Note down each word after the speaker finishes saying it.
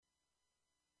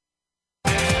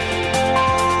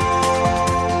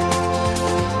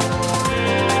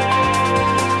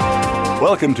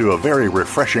Welcome to a very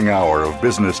refreshing hour of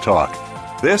business talk.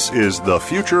 This is The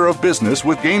Future of Business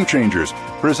with Game Changers,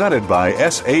 presented by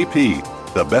SAP.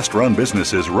 The best-run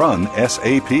businesses run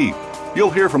SAP.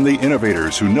 You'll hear from the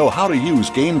innovators who know how to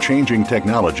use game-changing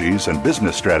technologies and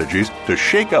business strategies to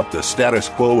shake up the status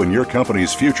quo in your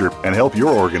company's future and help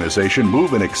your organization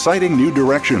move in exciting new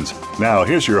directions. Now,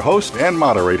 here's your host and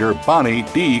moderator, Bonnie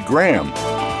D. Graham.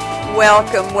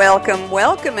 Welcome, welcome,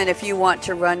 welcome. And if you want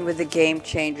to run with the Game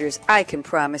Changers, I can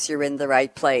promise you're in the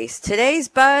right place. Today's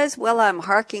buzz, well, I'm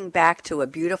harking back to a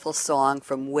beautiful song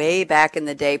from way back in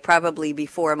the day, probably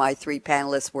before my three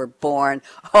panelists were born.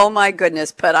 Oh my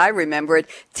goodness, but I remember it.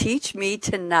 Teach Me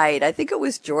Tonight. I think it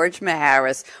was George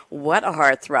Maharis. What a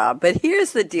heartthrob. But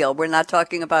here's the deal. We're not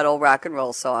talking about old rock and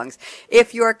roll songs.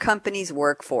 If your company's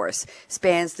workforce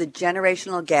spans the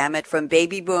generational gamut from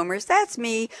baby boomers, that's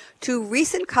me, to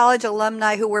recent college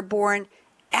alumni who were born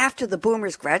after the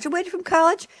boomers graduated from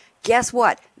college, guess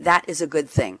what? That is a good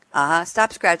thing.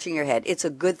 Stop scratching your head. It's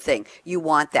a good thing. You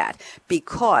want that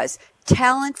because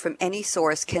talent from any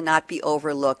source cannot be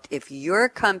overlooked if your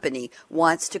company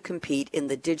wants to compete in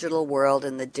the digital world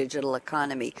and the digital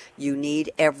economy. You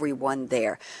need everyone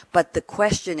there. But the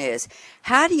question is,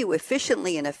 how do you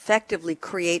efficiently and effectively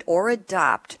create or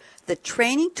adopt the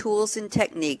training tools and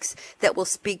techniques that will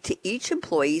speak to each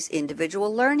employee's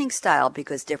individual learning style,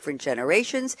 because different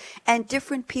generations and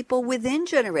different people within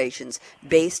generations,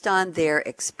 based on their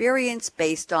experience,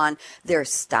 based on their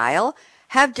style,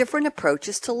 have different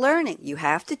approaches to learning. You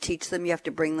have to teach them, you have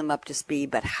to bring them up to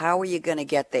speed, but how are you going to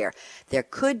get there? There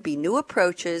could be new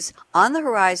approaches on the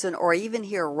horizon or even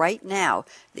here right now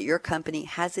that your company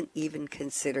hasn't even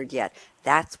considered yet.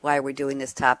 That's why we're doing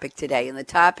this topic today. And the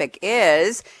topic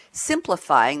is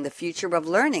simplifying the future of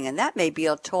learning. And that may be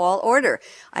a tall order.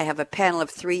 I have a panel of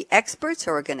three experts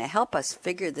who are going to help us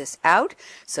figure this out.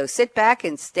 So sit back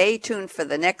and stay tuned for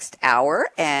the next hour,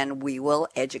 and we will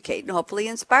educate and hopefully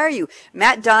inspire you.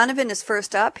 Matt Donovan is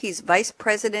first up. He's Vice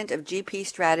President of GP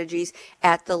Strategies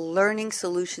at the Learning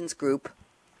Solutions Group.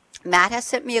 Matt has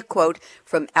sent me a quote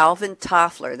from Alvin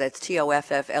Toffler, that's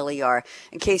Toffler.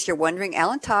 In case you're wondering,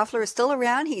 Alan Toffler is still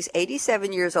around. He's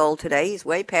 87 years old today. He's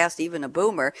way past even a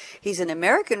boomer. He's an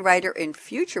American writer and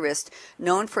futurist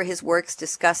known for his works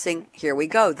discussing, here we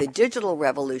go, the digital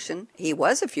revolution. He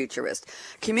was a futurist.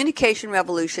 Communication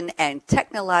revolution and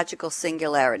technological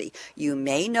singularity. You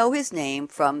may know his name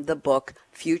from the book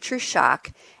Future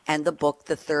Shock and the book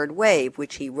The Third Wave,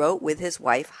 which he wrote with his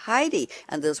wife Heidi.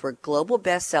 And those were global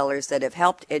bestsellers that have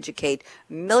helped educate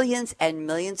millions and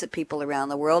millions of people around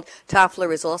the world.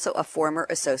 Toffler is also a former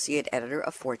associate editor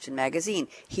of Fortune magazine.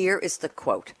 Here is the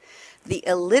quote. "The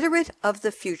illiterate of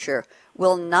the future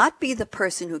will not be the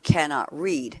person who cannot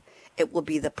read. It will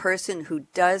be the person who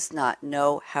does not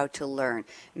know how to learn."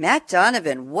 Matt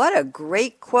Donovan, what a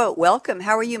great quote. Welcome.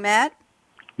 How are you, Matt?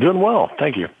 Doing well.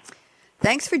 Thank you.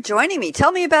 Thanks for joining me.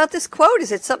 Tell me about this quote.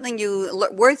 Is it something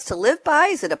words to live by?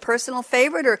 Is it a personal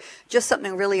favorite or just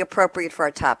something really appropriate for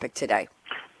our topic today?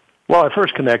 Well, I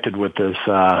first connected with this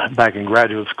back in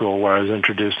graduate school where I was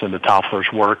introduced into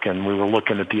Toffler's work, and we were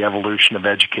looking at the evolution of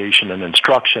education and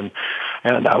instruction.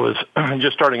 And I was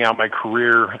just starting out my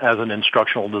career as an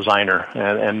instructional designer.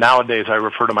 And nowadays I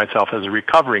refer to myself as a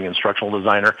recovering instructional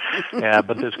designer.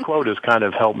 But this quote has kind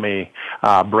of helped me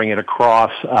bring it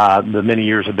across the many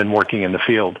years I've been working in the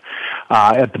field.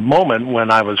 At the moment when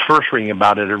I was first reading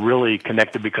about it, it really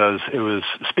connected because it was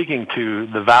speaking to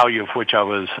the value of which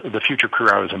the future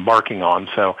career I was embarking on.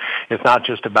 So it's not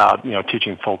just about,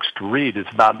 teaching folks to read.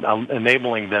 It's about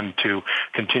enabling them to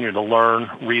continue to learn,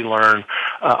 relearn,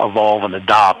 evolve, and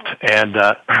adopt. And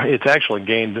it's actually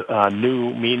gained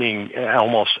new meaning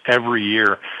almost every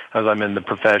year as I'm in the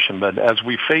profession. But as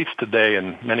we face today,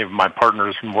 and many of my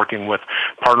partners and working with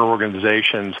partner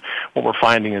organizations, what we're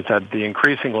finding is that the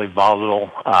increasingly volatile,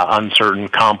 uncertain,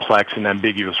 complex, and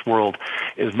ambiguous world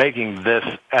is making this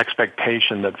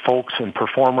expectation that folks and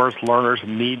performers, learners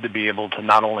need to be able to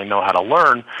not only know how to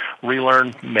learn,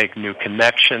 relearn, make new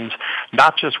connections,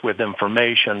 not just with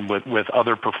information, with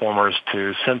other performers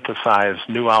to synthesize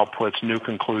new outputs, new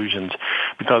conclusions,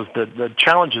 because the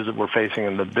challenges that we're facing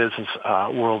in the business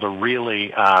world are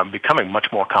really becoming much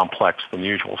more complex than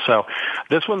usual. So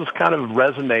this one kind of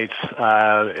resonates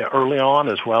early on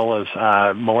as well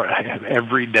as more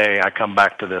every day I come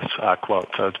back to this quote.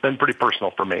 So it's been pretty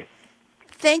personal for me.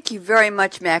 Thank you very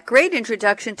much, Matt. Great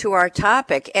introduction to our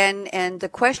topic. And the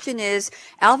question is,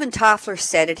 Alvin Toffler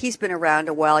said it. He's been around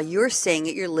a while. You're saying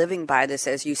it. You're living by this,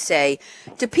 as you say.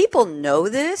 Do people know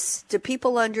this? Do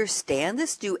people understand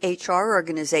this? Do HR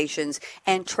organizations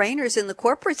and trainers in the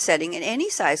corporate setting in any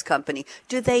size company,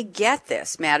 do they get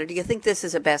this, Matt? Or do you think this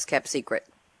is a best-kept secret?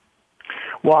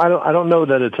 Well, I don't know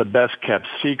that it's a best-kept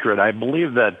secret. I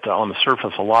believe that on the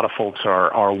surface, a lot of folks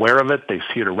are aware of it. They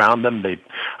see it around them. They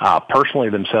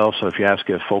personally themselves, so if you ask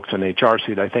if folks in HR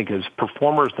see it, I think as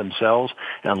performers themselves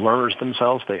and learners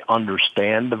themselves, they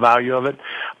understand the value of it.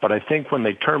 But I think when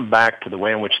they turn back to the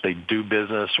way in which they do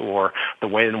business or the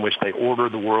way in which they order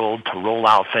the world to roll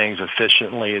out things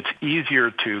efficiently, it's easier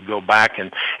to go back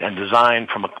and design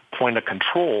from a point of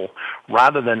control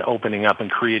rather than opening up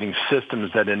and creating systems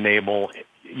that enable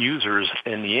users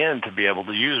in the end to be able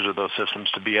to use those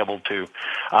systems to be able to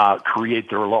create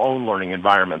their own learning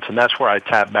environments. And that's where I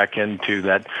tap back into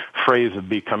that phrase of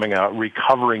becoming a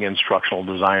recovering instructional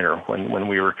designer. When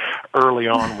we were early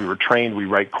on, we were trained, we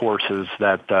write courses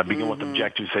that begin with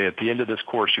objectives, say at the end of this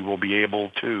course you will be able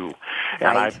to. Right.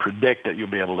 And I predict that you'll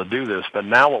be able to do this. But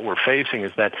now what we're facing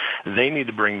is that they need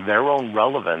to bring their own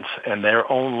relevance and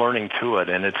their own learning to it.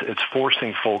 And it's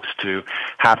forcing folks to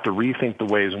have to rethink the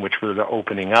ways in which they're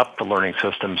opening up the learning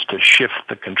systems to shift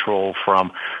the control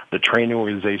from the training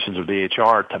organizations or the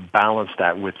HR to balance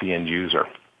that with the end user.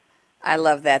 I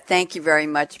love that. Thank you very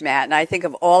much, Matt. And I think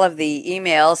of all of the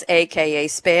emails, aka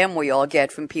spam, we all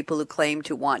get from people who claim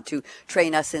to want to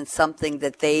train us in something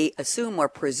that they assume or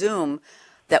presume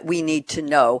that we need to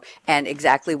know. And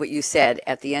exactly what you said,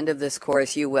 at the end of this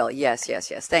course, you will. Yes,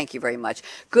 yes, yes. Thank you very much.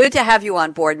 Good to have you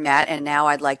on board, Matt. And now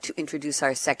I'd like to introduce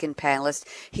our second panelist.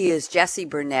 He is Jesse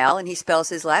Bernal, and he spells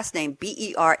his last name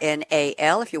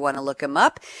Bernal, if you want to look him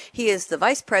up. He is the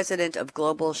Vice President of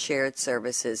Global Shared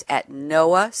Services at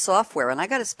Knoa Software. And I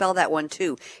got to spell that one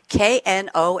too.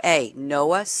 Knoa,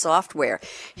 Knoa Software.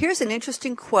 Here's an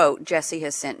interesting quote Jesse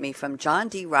has sent me from John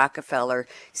D. Rockefeller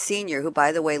Sr., who,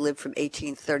 by the way, lived from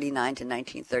 1839 to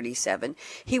 1937.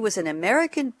 He was an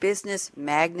American business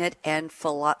magnate and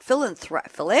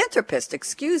philanthropist,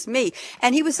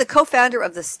 and he was the co-founder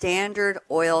of the Standard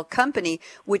Oil Company,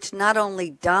 which not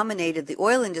only dominated the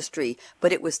oil industry,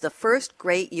 but it was the first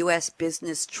great U.S.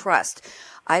 business trust.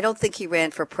 I don't think he ran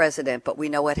for president, but we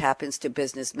know what happens to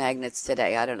business magnates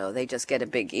today. I don't know. They just get a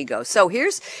big ego. So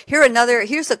here's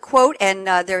a quote, and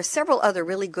there are several other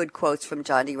really good quotes from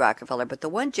John D. Rockefeller, but the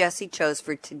one Jesse chose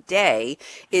for today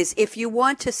is, if you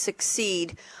want to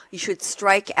succeed, you should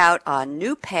strike out on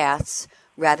new paths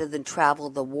rather than travel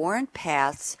the worn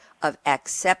paths of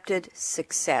accepted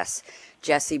success.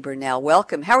 Jesse Bernal,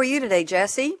 welcome. How are you today,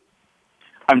 Jesse?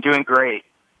 I'm doing great.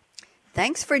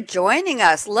 Thanks for joining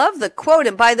us. Love the quote.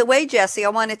 And by the way, Jesse, I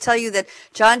want to tell you that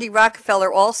John D.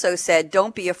 Rockefeller also said,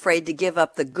 don't be afraid to give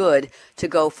up the good to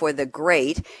go for the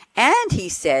great. And he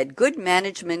said, good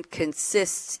management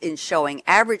consists in showing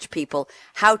average people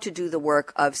how to do the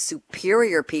work of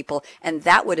superior people. And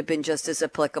that would have been just as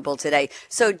applicable today.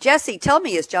 So, Jesse, tell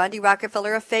me, is John D.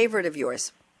 Rockefeller a favorite of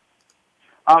yours?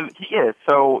 He is.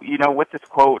 So, with this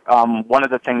quote, one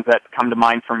of the things that come to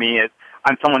mind for me is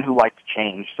I'm someone who likes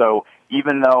change. So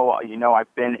even though,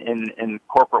 I've been in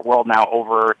corporate world now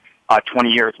over 20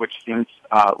 years, which seems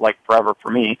like forever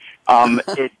for me,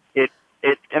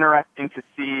 it's interesting to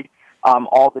see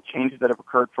all the changes that have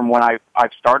occurred from when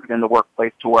I've started in the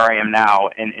workplace to where I am now.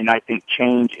 And I think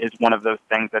change is one of those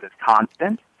things that is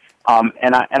constant.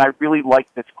 And I really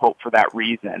like this quote for that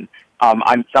reason.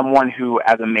 I'm someone who,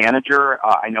 as a manager,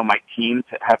 I know my teams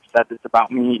have said this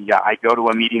about me. Yeah, I go to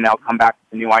a meeting, I'll come back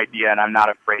with a new idea, and I'm not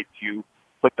afraid to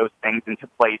put those things into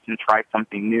place and try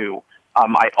something new.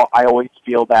 I always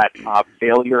feel that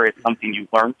failure is something you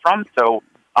learn from. So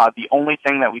the only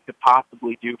thing that we could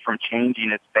possibly do from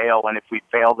changing is fail, and if we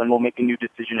fail, then we'll make a new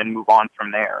decision and move on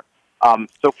from there.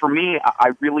 So for me,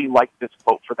 I really like this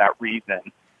quote for that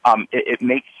reason. It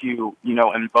makes you,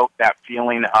 invoke that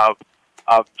feeling of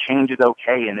change is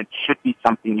okay, and it should be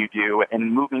something you do.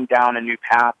 And moving down a new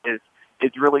path is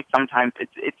really sometimes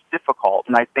it's difficult.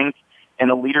 And I think in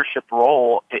a leadership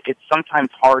role, it's sometimes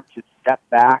hard to step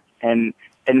back and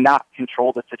not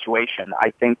control the situation. I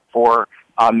think for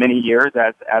many years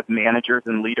as managers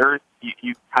and leaders,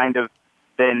 you kind of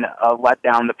been led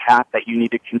down the path that you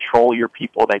need to control your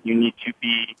people, that you need to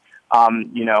be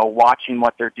watching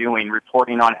what they're doing,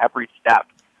 reporting on every step.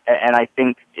 And I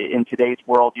think in today's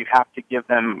world, you have to give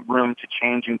them room to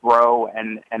change and grow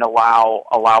and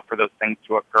allow for those things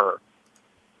to occur.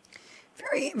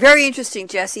 Very, very interesting,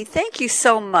 Jesse. Thank you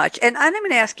so much. And I'm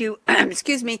going to ask you,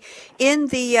 excuse me, in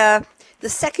the The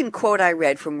second quote I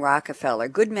read from Rockefeller,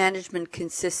 good management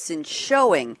consists in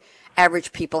showing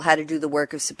average people how to do the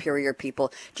work of superior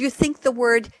people. Do you think the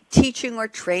word teaching or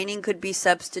training could be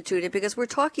substituted? Because we're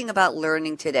talking about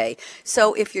learning today.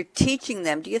 So if you're teaching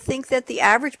them, do you think that the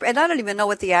average, and I don't even know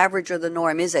what the average or the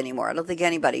norm is anymore. I don't think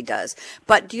anybody does.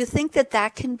 But do you think that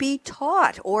that can be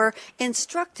taught or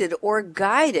instructed or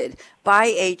guided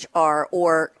by HR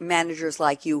or managers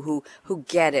like you who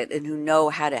get it and who know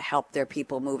how to help their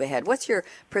people move ahead? What's your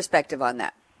perspective on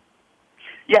that?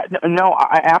 Yeah, no,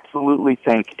 I absolutely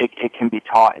think it can be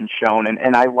taught and shown,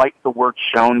 and I like the word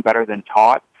shown better than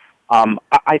taught.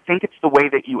 I think it's the way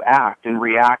that you act and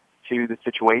react to the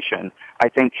situation. I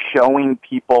think showing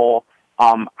people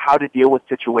how to deal with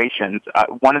situations.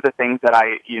 One of the things that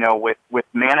with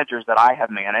managers that I have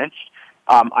managed,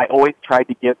 I always tried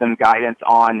to give them guidance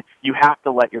on you have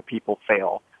to let your people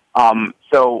fail.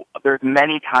 So there's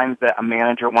many times that a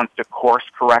manager wants to course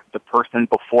correct the person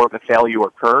before the failure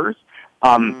occurs.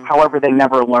 However, they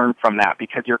never learn from that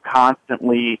because you're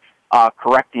constantly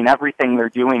correcting everything they're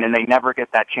doing, and they never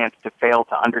get that chance to fail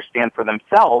to understand for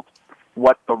themselves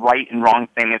what the right and wrong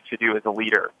thing is to do as a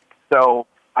leader. So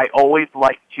I always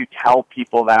like to tell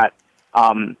people that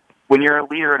when you're a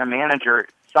leader and a manager,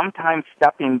 sometimes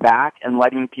stepping back and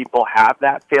letting people have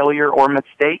that failure or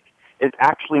mistake is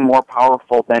actually more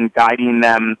powerful than guiding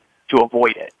them to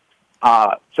avoid it.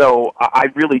 So I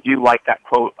really do like that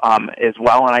quote as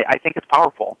well, and I think it's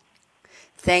powerful.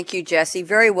 Thank you, Jesse.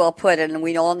 Very well put. And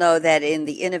we all know that in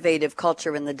the innovative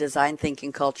culture and the design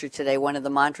thinking culture today, one of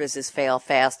the mantras is fail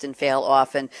fast and fail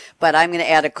often. But I'm going to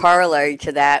add a corollary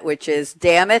to that, which is,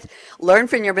 damn it, learn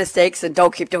from your mistakes and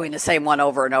don't keep doing the same one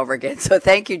over and over again. So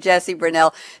thank you, Jesse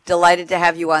Burnell. Delighted to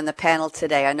have you on the panel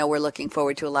today. I know we're looking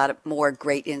forward to a lot of more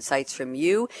great insights from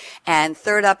you. And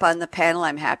third up on the panel,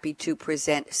 I'm happy to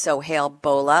present Sohail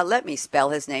Bolla. Let me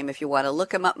spell his name if you want to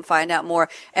look him up and find out more.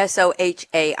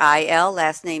 Sohail,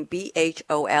 last name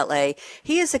Bhola.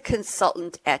 He is a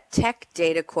consultant at Tech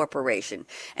Data Corporation.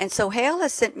 And Sohail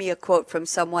has sent me a quote from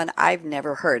someone I've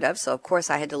never heard of, so of course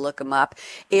I had to look him up.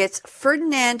 It's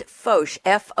Ferdinand Foch,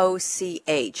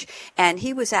 F-O-C-H. And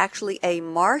he was actually a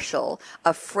marshal,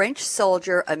 a French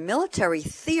soldier, a military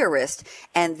theorist,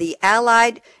 and the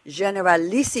Allied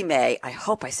Generalissime, I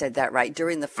hope I said that right,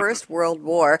 during the First World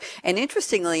War. And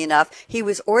interestingly enough, he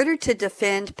was ordered to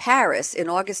defend Paris in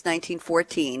August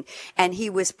 1914, and he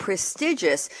was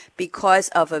prestigious because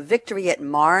of a victory at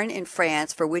Marne in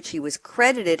France, for which he was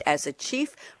credited as a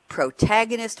chief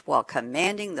protagonist while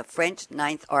commanding the French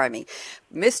Ninth Army.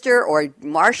 Mr. or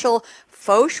Marshal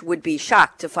Foch would be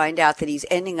shocked to find out that he's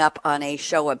ending up on a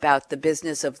show about the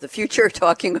business of the future,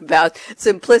 talking about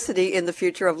simplicity in the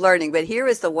future of learning. But here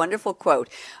is the wonderful quote.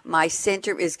 My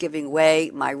center is giving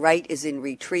way. My right is in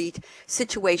retreat.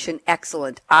 Situation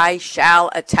excellent. I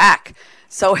shall attack.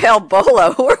 Sohail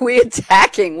Bolla, who are we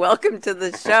attacking? Welcome to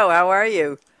the show. How are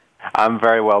you? I'm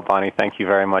very well, Bonnie. Thank you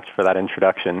very much for that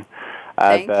introduction.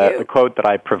 Thank you. The quote that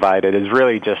I provided is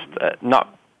really just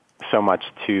not so much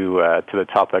to the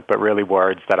topic, but really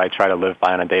words that I try to live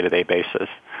by on a day-to-day basis.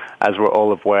 As we're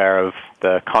all aware of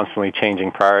the constantly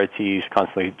changing priorities,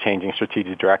 constantly changing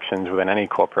strategic directions within any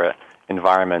corporate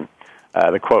environment,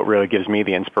 the quote really gives me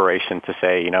the inspiration to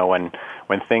say,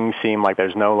 when things seem like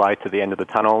there's no light at the end of the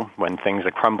tunnel, when things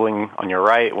are crumbling on your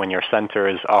right, when your center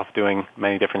is off doing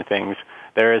many different things,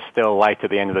 there is still light at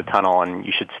the end of the tunnel, and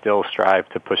you should still strive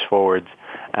to push forwards.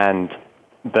 And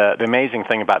the amazing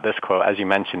thing about this quote, as you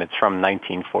mentioned, it's from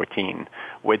 1914,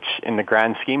 which in the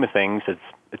grand scheme of things,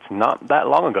 it's not that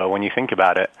long ago when you think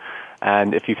about it.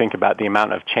 And if you think about the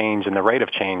amount of change and the rate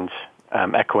of change,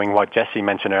 echoing what Jesse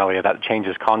mentioned earlier, that change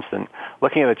is constant.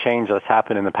 Looking at the change that's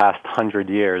happened in the past 100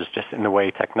 years, just in the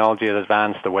way technology has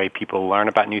advanced, the way people learn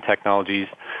about new technologies,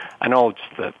 and all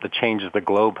just the changes the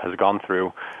globe has gone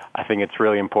through, I think it's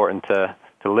really important to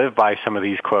live by some of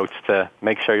these quotes to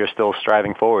make sure you're still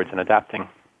striving forwards and adapting.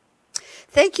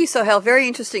 Thank you, Sohail. Very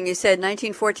interesting. You said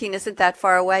 1914 isn't that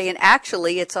far away, and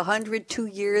actually it's 102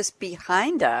 years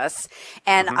behind us.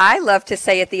 And I love to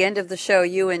say at the end of the show,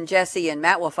 you and Jesse and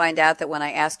Matt will find out that when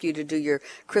I ask you to do your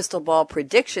crystal ball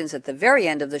predictions at the very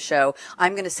end of the show,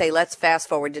 I'm going to say, let's fast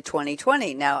forward to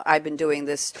 2020. Now, I've been doing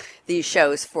these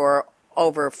shows for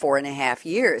over 4.5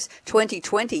 years.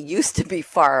 2020 used to be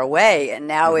far away, and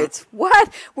now it's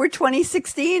what? We're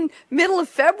 2016, middle of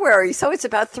February, so it's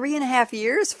about 3.5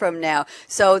 years from now.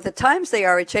 So the times they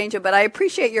are a-changing, but I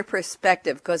appreciate your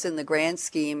perspective, because in the grand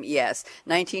scheme, yes,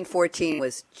 1914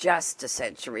 was just a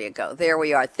century ago. There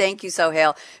we are. Thank you,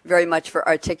 Sohail, very much for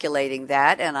articulating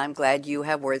that, and I'm glad you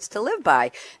have words to live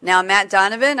by. Now, Matt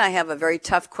Donovan, I have a very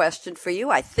tough question for you.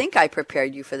 I think I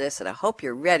prepared you for this, and I hope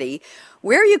you're ready.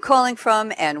 Where are you calling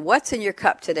from, and what's in your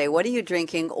cup today? What are you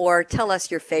drinking? Or tell us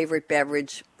your favorite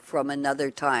beverage from another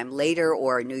time, later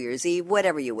or New Year's Eve,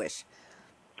 whatever you wish.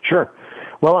 Sure.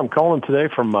 Well, I'm calling today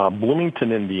from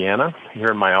Bloomington, Indiana, here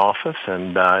in my office,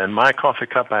 and in my coffee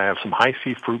cup I have some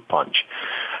Hi-C fruit punch.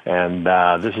 And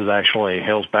this is actually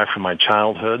hails back from my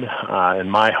childhood. In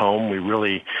my home,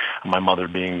 my mother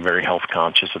being very health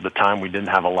conscious at the time, we didn't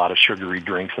have a lot of sugary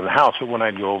drinks in the house. But when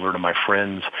I'd go over to my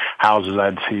friends' houses,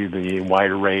 I'd see the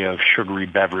wide array of sugary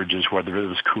beverages, whether it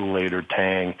was Kool-Aid or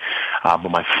Tang.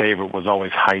 But my favorite was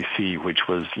always Hi-C, which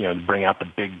was, bring out the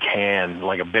big can,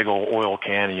 like a big old oil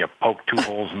can, and you poke 2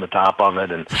 holes in the top of it,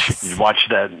 and you watch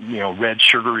that, red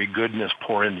sugary goodness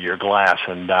pour into your glass.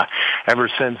 And ever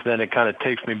since then, it kind of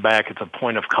takes me back. It's a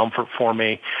point of comfort for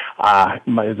me.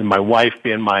 My wife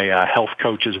being my health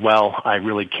coach as well, I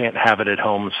really can't have it at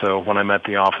home, so when I'm at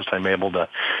the office, I'm able to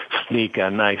sneak a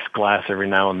nice glass every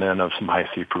now and then of some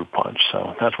Hi-C fruit punch.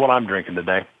 So that's what I'm drinking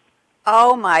today.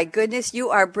 Oh my goodness, you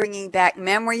are bringing back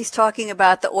memories talking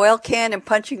about the oil can and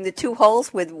punching the 2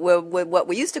 holes with what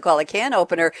we used to call a can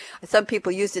opener. Some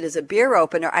people used it as a beer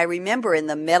opener. I remember, and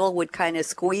the metal would kind of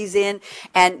squeeze in.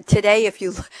 And today, if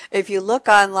you look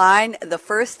online, the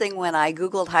first thing when I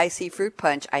Googled Hi-C fruit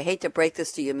punch, I hate to break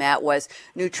this to you, Matt, was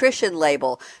nutrition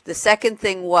label. The second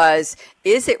thing was,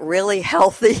 is it really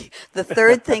healthy? The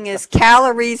third thing is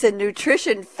calories and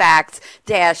nutrition facts -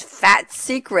 fat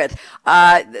secret.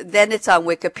 Then it's on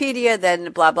Wikipedia,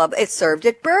 then blah, blah, blah. It's served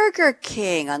at Burger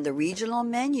King on the regional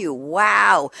menu.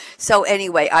 Wow. So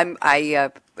anyway, I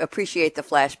appreciate the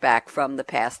flashback from the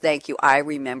past. Thank you. I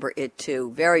remember it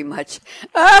too very much.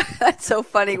 That's so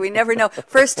funny. We never know.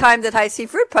 First time that Hi-C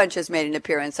fruit punch has made an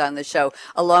appearance on the show,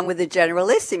 along with the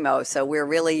Generalissimo. So we're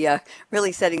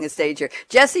really setting the stage here.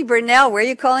 Jesse Burnell, where are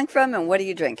you calling from, and what are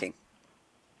you drinking?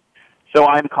 So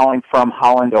I'm calling from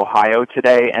Holland, Ohio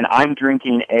today, and I'm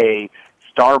drinking a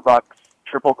Starbucks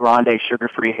Triple Grande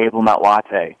sugar-free hazelnut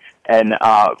latte. And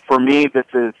for me, this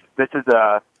is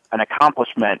an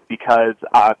accomplishment because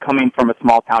coming from a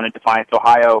small town in Defiance,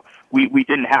 Ohio, we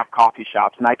didn't have coffee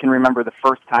shops. And I can remember the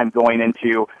first time going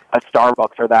into a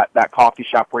Starbucks or that coffee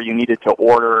shop where you needed to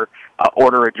order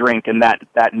a drink, and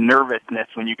that nervousness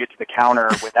when you get to the counter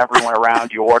with everyone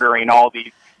around you ordering all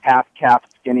these half-cap,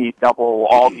 skinny, double,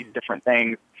 all these different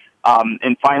things.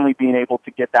 And finally being able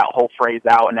to get that whole phrase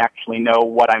out and actually know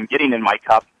what I'm getting in my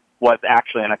cup was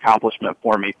actually an accomplishment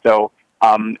for me. So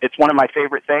it's one of my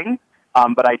favorite things,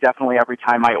 but I definitely, every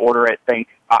time I order it, think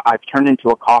I've turned into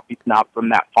a coffee snob from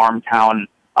that farm town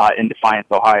in Defiance,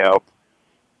 Ohio.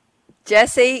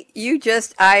 Jesse,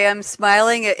 I am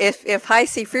smiling. If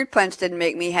Hi-C fruit punch didn't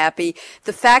make me happy,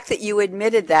 the fact that you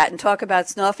admitted that and talk about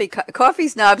snuffy coffee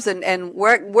snobs and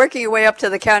working your way up to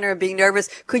the counter and being nervous,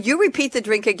 could you repeat the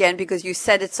drink again, because you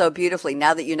said it so beautifully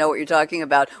now that you know what you're talking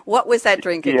about? What was that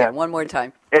drink again? Yeah. One more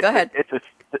time. Go ahead.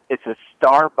 It's a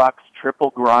Starbucks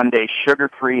Triple Grande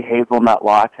sugar-free hazelnut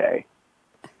latte.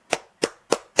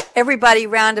 Everybody,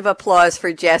 round of applause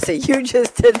for Jesse. You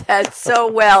just did that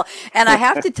so well. And I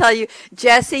have to tell you,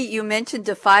 Jesse, you mentioned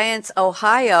Defiance,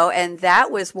 Ohio, and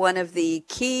that was one of the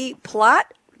key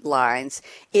plot lines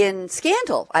in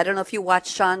Scandal. I don't know if you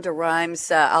watched Shonda Rhimes',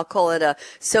 I'll call it a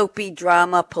soapy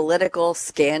drama, political,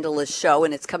 scandalous show,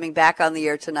 and it's coming back on the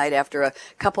air tonight after a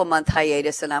couple-month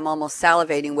hiatus, and I'm almost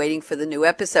salivating waiting for the new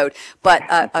episode. But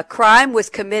a crime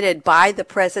was committed by the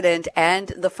president and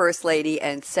the first lady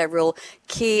and several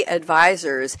key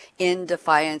advisors in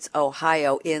Defiance,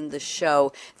 Ohio in the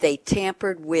show. They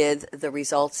tampered with the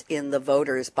results in the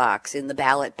voters box, in the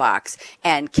ballot box,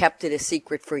 and kept it a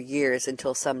secret for years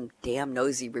until some damn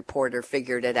nosy reporter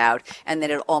figured it out, and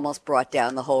then it almost brought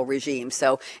down the whole regime.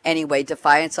 So anyway,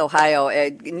 Defiance, Ohio,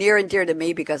 near and dear to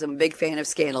me because I'm a big fan of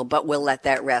Scandal, but we'll let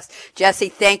that rest. Jesse,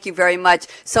 thank you very much.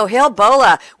 So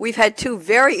Bola, we've had 2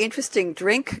 very interesting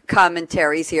drink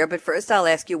commentaries here, but first I'll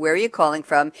ask you, where are you calling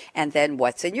from, and then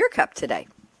what's in your cup today?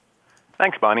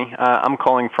 Thanks, Bonnie. I'm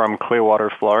calling from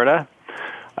Clearwater, Florida.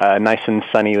 Nice and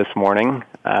sunny this morning.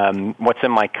 What's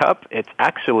in my cup? It's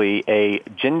actually a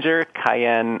ginger,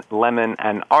 cayenne, lemon,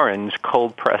 and orange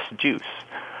cold-pressed juice.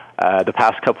 The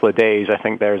past couple of days, I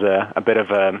think there's a bit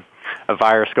of a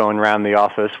virus going around the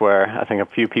office where I think a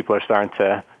few people are starting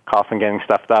to cough and getting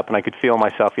stuffed up, and I could feel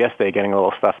myself yesterday getting a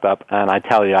little stuffed up. And I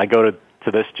tell you, I go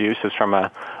to this juice. It's from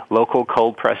a local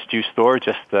cold-pressed juice store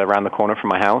just around the corner from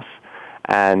my house,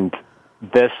 and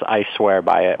this, I swear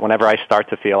by it. Whenever I start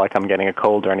to feel like I'm getting a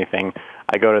cold or anything,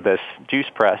 I go to this juice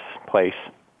press place,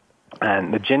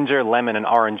 and the ginger, lemon, and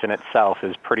orange in itself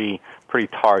is pretty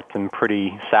tart and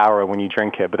pretty sour when you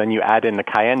drink it. But then you add in the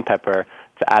cayenne pepper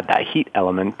to add that heat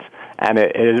element, And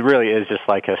it really is just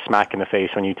like a smack in the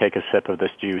face when you take a sip of this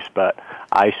juice. But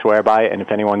I swear by it, and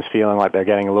if anyone's feeling like they're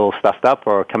getting a little stuffed up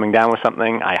or coming down with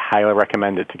something, I highly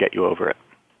recommend it to get you over it.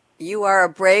 You are a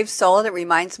brave soul, and it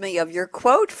reminds me of your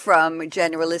quote from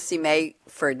Generalissime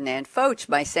Ferdinand Foch.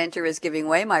 My center is giving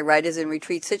way. My right is in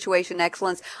retreat. Situation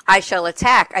excellence. I shall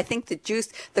attack. I think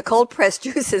the cold pressed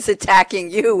juice is attacking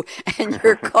you, and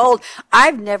you're cold.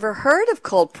 I've never heard of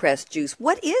cold pressed juice.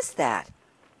 What is that?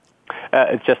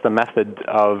 It's just a method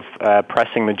of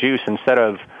pressing the juice instead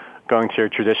of going to your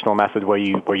traditional method where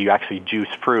you actually juice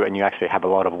fruit and you actually have a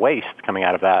lot of waste coming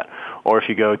out of that. Or if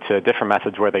you go to different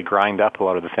methods where they grind up a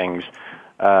lot of the things,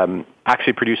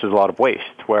 actually produces a lot of waste.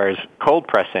 Whereas cold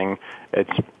pressing,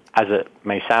 it's, as it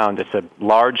may sound, it's a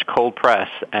large cold press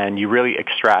and you really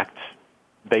extract,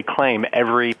 they claim,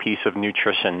 every piece of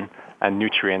nutrition and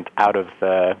nutrient out of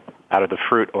the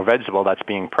fruit or vegetable that's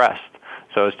being pressed.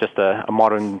 So it's just a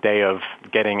modern day of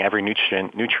getting every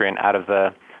nutrient out of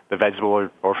the vegetable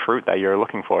or fruit that you're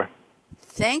looking for.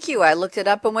 Thank you. I looked it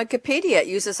up on Wikipedia. It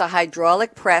uses a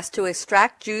hydraulic press to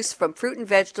extract juice from fruit and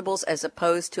vegetables as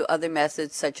opposed to other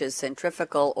methods such as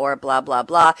centrifugal or blah, blah,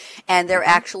 blah. And there are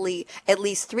actually at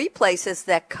least 3 places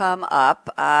that come up.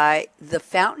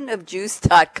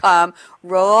 Thefountainofjuice.com,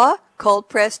 raw cold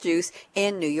pressed juice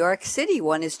in New York City.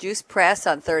 One is Juice Press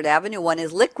on 3rd Avenue. One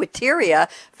is Liquiteria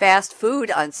Fast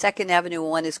Food on 2nd Avenue.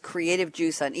 One is Creative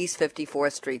Juice on East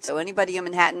 54th Street. So anybody in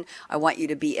Manhattan, I want you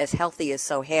to be as healthy as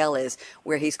Sohail is,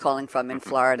 where he's calling from in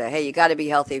Florida. Hey, you got to be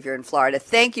healthy if you're in Florida.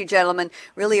 Thank you, gentlemen.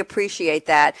 Really appreciate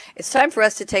that. It's time for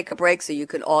us to take a break so you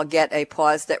can all get a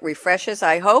pause that refreshes,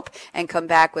 I hope, and come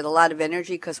back with a lot of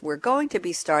energy because we're going to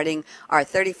be starting our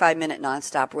 35-minute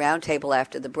nonstop roundtable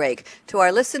after the break. To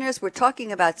our listeners, we're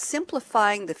talking about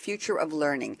simplifying the future of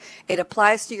learning. It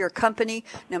applies to your company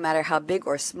no matter how big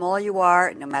or small you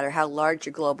are, no matter how large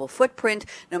your global footprint,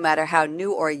 no matter how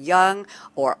new or young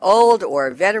or old or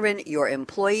veteran your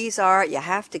employees are. You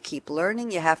have to keep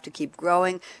learning. You have to keep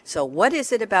growing. So what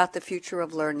is it about the future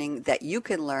of learning that you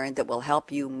can learn that will help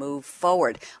you move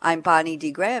forward? I'm Bonnie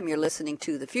D. Graham. You're listening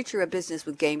to The Future of Business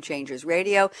with Game Changers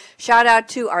Radio. Shout out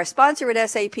to our sponsor at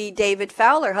SAP, David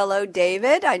Fowler. Hello,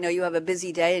 David. I know you have a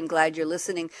busy day and glad you're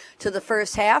listening to the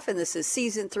first half, and this is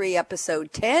Season 3,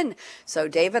 Episode 10. So,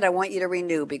 David, I want you to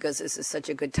renew because this is such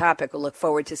a good topic. We'll look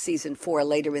forward to Season 4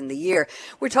 later in the year.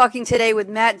 We're talking today with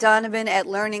Matt Donovan at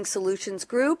Learning Solutions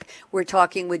Group. We're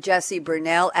talking with Jesse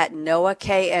Burnell at NOAA,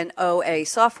 KNOA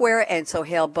Software, and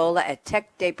Sohail Bola at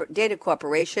Tech Data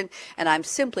Corporation. And I'm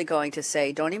simply going to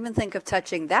say, don't even think of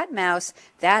touching that mouse,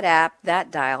 that app, that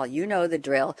dial. You know the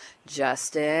drill.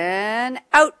 Justin,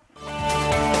 out.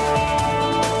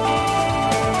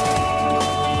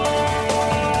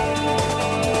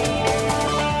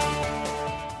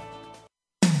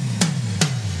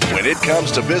 When it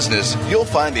comes to business, you'll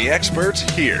find the experts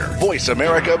here. Voice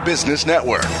America Business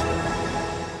Network.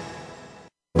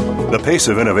 The pace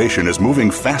of innovation is moving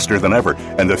faster than ever,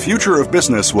 and the future of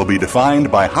business will be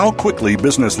defined by how quickly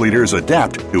business leaders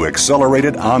adapt to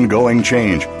accelerated ongoing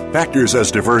change. Factors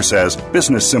as diverse as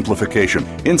business simplification,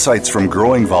 insights from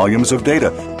growing volumes of data,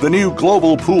 the new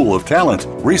global pool of talent,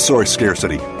 resource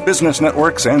scarcity, business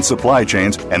networks and supply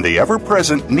chains, and the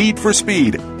ever-present need for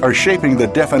speed are shaping the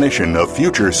definition of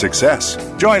future success.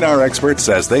 Join our experts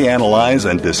as they analyze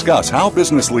and discuss how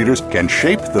business leaders can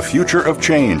shape the future of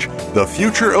change. The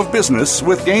Future of Business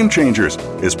with Game Changers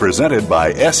is presented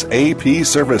by SAP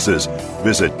Services.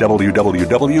 Visit www.sap.com.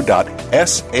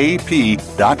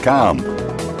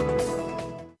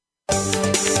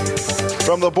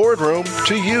 From the boardroom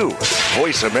to you,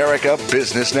 Voice America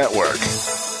Business Network.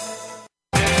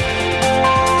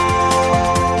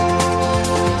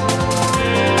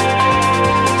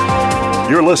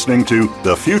 You're listening to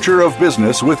The Future of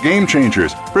Business with Game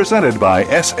Changers, presented by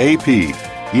SAP.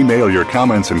 Email your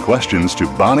comments and questions to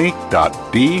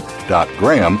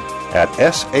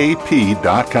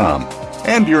bonnie.d.graham@sap.com.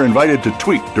 And you're invited to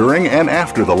tweet during and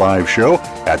after the live show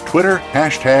at Twitter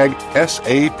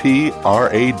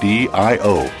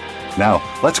 #SAPRADIO. Now,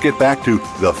 let's get back to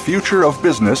The Future of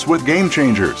Business with Game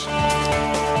Changers.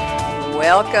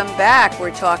 Welcome back. We're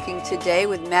talking today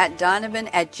with Matt Donovan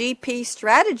at GP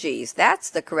Strategies. That's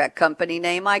the correct company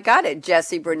name. I got it.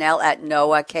 Jesse Burnell at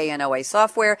NOAA, KNOA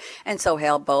Software, and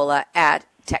Sohail Bola at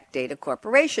Tech Data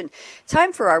Corporation.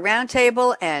 Time for our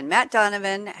roundtable, and Matt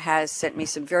Donovan has sent me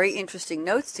some very interesting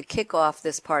notes to kick off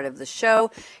this part of the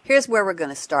show. Here's where we're going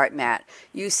to start, Matt.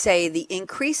 You say the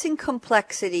increasing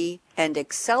complexity and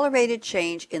accelerated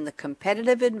change in the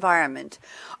competitive environment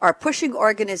are pushing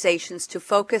organizations to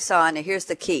focus on, and here's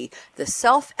the key, the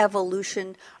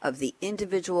self-evolution of the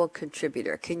individual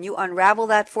contributor. Can you unravel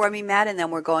that for me, Matt? And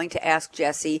then we're going to ask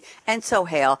Jesse and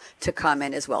Sohail to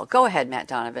comment as well. Go ahead, Matt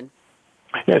Donovan.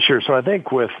 Yeah, sure. So I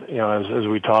think with, as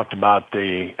we talked about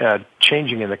the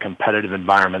changing in the competitive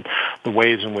environment, the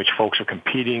ways in which folks are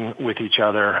competing with each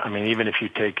other. I mean, even if you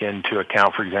take into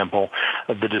account, for example,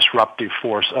 the disruptive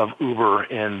force of Uber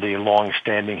in the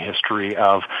long-standing history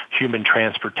of human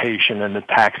transportation and the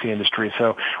taxi industry.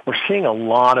 So we're seeing a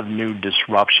lot of new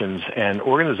disruptions, and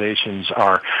organizations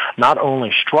are not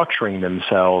only structuring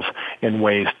themselves in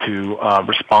ways to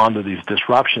respond to these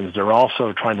disruptions, they're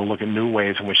also trying to look at new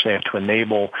ways in which they have to enable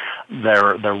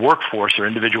their workforce, their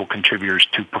individual contributors,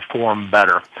 to perform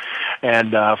better.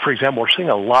 And, for example, we're seeing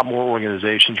a lot more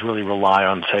organizations really rely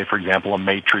on, say, for example, a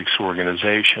matrix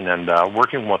organization. And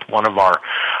working with one of our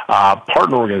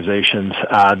partner organizations,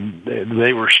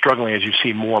 they were struggling, as you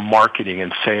see, more marketing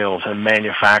and sales and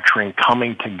manufacturing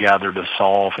coming together to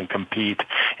solve and compete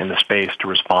in the space to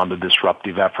respond to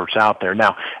disruptive efforts out there.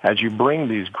 Now, as you bring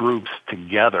these groups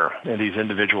together, and these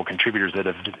individual contributors that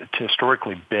have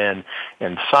historically been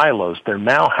in silos, they're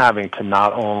now having to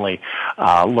not only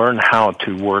learn how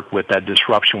to work with that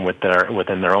disruption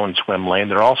within their own swim lane,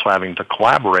 they're also having to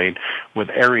collaborate with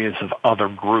areas of other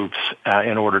groups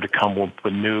in order to come up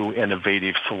with new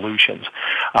innovative solutions.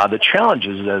 The challenge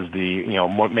is, as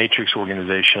the matrix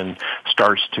organization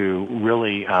starts to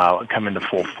really come into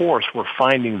full force, we're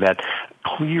finding that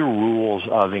clear rules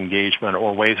of engagement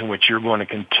or ways in which you're going to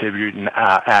contribute and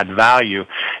add value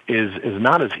is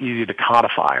not as easy to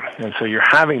codify. And so you're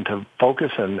having to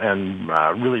focus and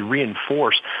really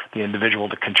reinforce the individual,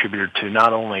 the contributor, to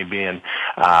not only being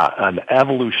an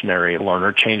evolutionary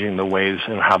learner, changing the ways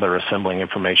in how they're assembling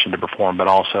information to perform, but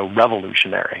also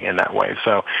revolutionary in that way.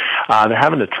 So they're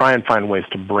having to try and find ways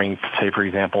to bring, say, for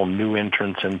example, new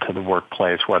entrants into the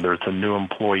workplace, whether it's a new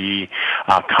employee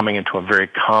coming into a very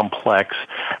complex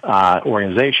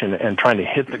organization and trying to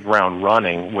hit the ground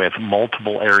running with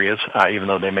multiple areas, even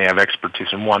though they may have expertise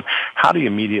in one. How do you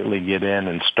immediately get in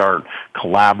and start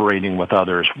collaborating with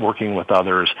others, working with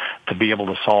others to be able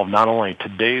to solve not only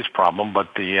today's problem, but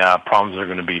the problems that are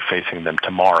going to be facing them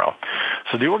tomorrow?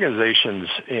 So the organizations,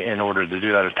 in order to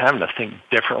do that, are having to think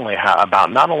differently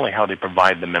about not only how they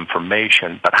provide them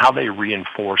information, but how they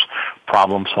reinforce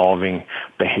problem-solving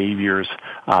behaviors,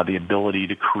 the ability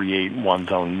to create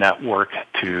one's own network,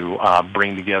 to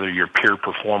bring together your peer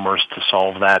performers to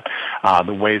solve that,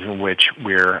 the ways in which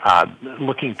we're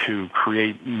looking to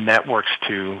create networks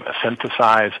to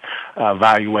synthesize,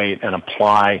 evaluate, and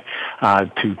apply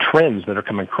to trends that are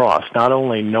coming across. Not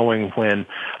only knowing when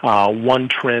one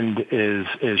trend is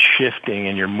shifting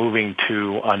and you're moving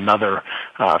to another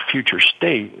future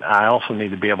state, I also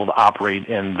need to be able to operate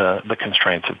in the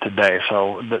constraints of today.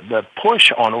 So the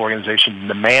push on organizations,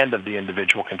 the demand of the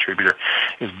individual contributor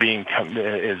is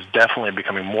definitely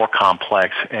becoming more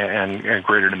complex and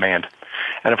greater demand.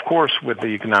 And of course, with the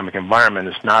economic environment,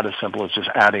 it's not as simple as just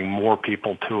adding more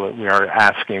people to it. We are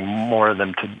asking more of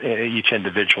them, to each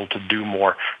individual, to do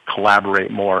more,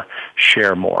 collaborate more,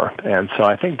 share more. And so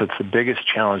I think that's the biggest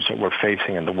challenge that we're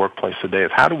facing in the workplace today,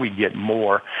 is how do we get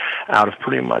more out of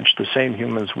pretty much the same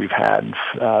humans we've had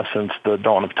since the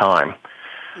dawn of time.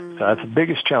 So that's the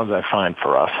biggest challenge I find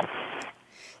for us.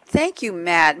 Thank you,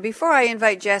 Matt. Before I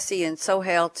invite Jesse and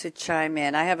Sohail to chime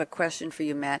in, I have a question for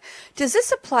you, Matt. Does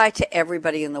this apply to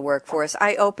everybody in the workforce?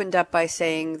 I opened up by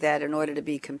saying that in order to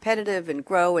be competitive and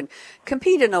grow and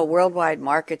compete in a worldwide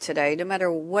market today, no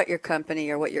matter what your company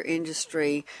or what your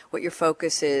industry, what your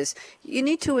focus is, you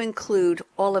need to include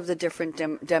all of the different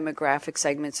demographic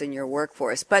segments in your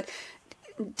workforce. But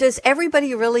does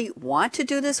everybody really want to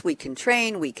do this? We can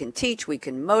train, we can teach, we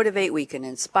can motivate, we can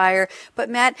inspire.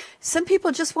 But Matt, some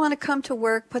people just want to come to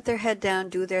work, put their head down,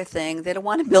 do their thing. They don't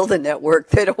want to build a network.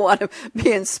 They don't want to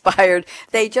be inspired.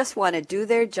 They just want to do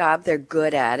their job. They're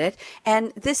good at it.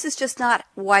 And this is just not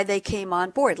why they came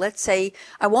on board. Let's say,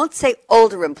 I won't say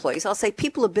older employees. I'll say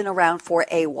people have been around for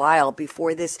a while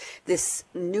before this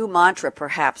new mantra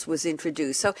perhaps was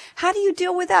introduced. So how do you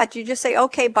deal with that? You just say,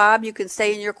 okay, Bob, you can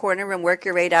stay in your corner and work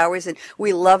your 8 hours, and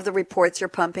we love the reports you're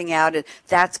pumping out, and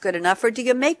that's good enough? Or do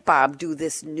you make Bob do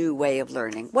this new way of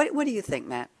learning? What do you think,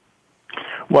 Matt?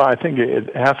 Well, I think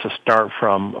it has to start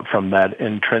from that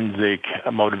intrinsic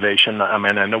motivation. I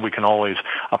mean, I know we can always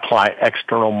apply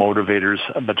external motivators,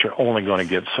 but you're only going to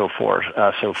get so far.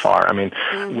 I mean,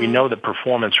 we know that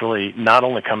performance really not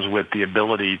only comes with the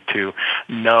ability to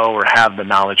know or have the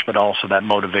knowledge, but also that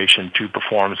motivation to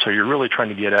perform. So you're really trying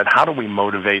to get at how do we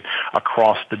motivate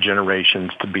across the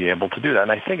generations to be able to do that.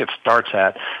 And I think it starts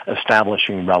at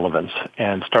establishing relevance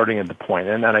and starting at the point.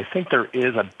 And I think there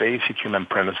is a basic human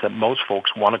premise that most folks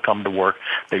want to come to work.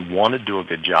 They want to do a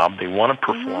good job. They want to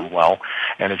perform well.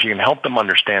 And if you can help them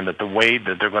understand that the way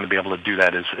that they're going to be able to do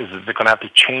that is that they're going to have to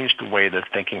change the way they're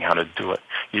thinking how to do it.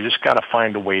 You just got to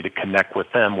find a way to connect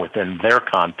with them within their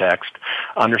context,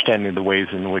 understanding the ways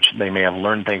in which they may have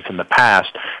learned things in the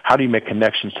past. How do you make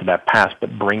connections to that past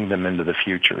but bring them into the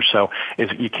future? So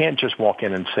you can't just walk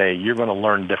in and say, you're going to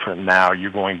learn different now,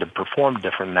 you're going to perform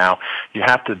different now. You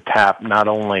have to tap not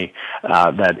only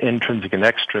that intrinsic and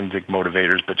extrinsic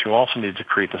motivators, but you also need to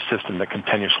create a system that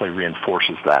continuously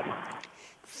reinforces that.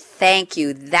 Thank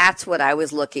you. That's what I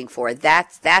was looking for.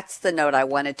 That's the note I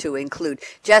wanted to include.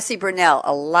 Jesse Burnell,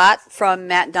 a lot from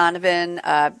Matt Donovan.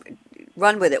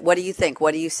 Run with it. What do you think?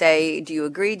 What do you say? Do you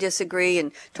agree, disagree?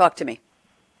 And talk to me.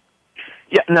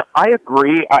 Yeah, no, I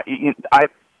agree.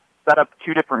 I've set up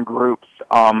two different groups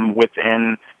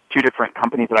within two different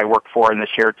companies that I work for in the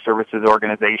shared services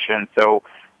organization. So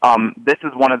this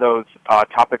is one of those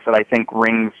topics that I think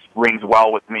rings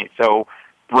well with me. So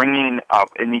bringing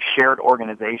in these shared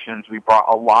organizations, we brought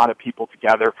a lot of people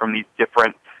together from these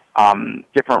different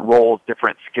roles,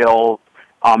 different skills,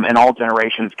 and all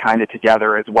generations kind of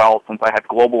together as well. Since I had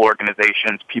global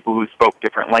organizations, people who spoke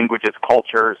different languages,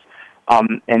 cultures,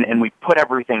 and we put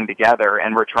everything together,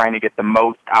 and we're trying to get the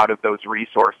most out of those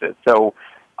resources. So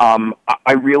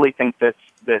I really think this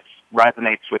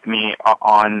resonates with me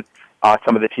on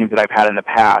some of the teams that I've had in the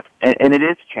past. And it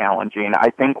is challenging.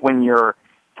 I think when you're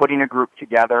putting a group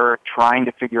together, trying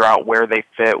to figure out where they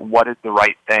fit, what is the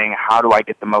right thing, how do I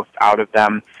get the most out of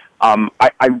them,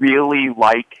 I really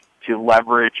like to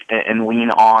leverage and lean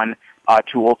on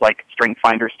tools like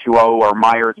StrengthsFinders 2.0 or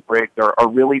Myers-Briggs are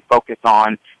really focused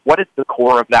on what is the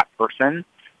core of that person.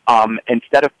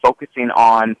 Instead of focusing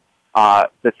on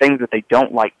the things that they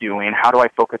don't like doing, how do I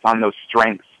focus on those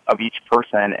strengths of each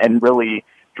person and really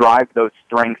drive those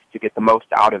strengths to get the most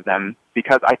out of them?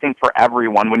 Because I think for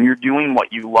everyone, when you're doing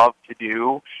what you love to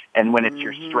do and when it's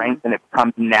your strength and it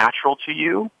becomes natural to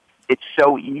you, it's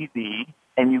so easy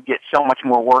and you get so much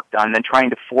more work done than trying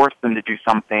to force them to do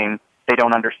something they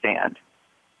don't understand.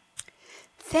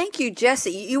 Thank you, Jesse.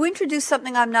 You introduced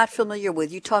something I'm not familiar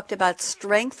with. You talked about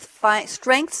StrengthsFinder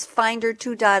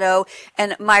 2.0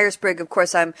 and Myers-Briggs, of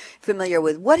course, I'm familiar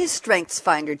with. What is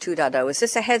StrengthsFinder 2.0? Is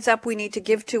this a heads up we need to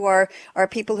give to our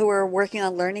people who are working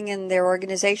on learning in their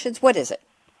organizations? What is it?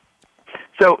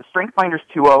 So StrengthsFinders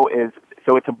 2.0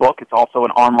 it's a book. It's also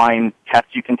an online test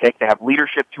you can take. They have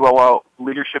Leadership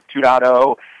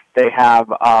 2.0. They have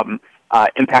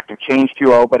Impact of Change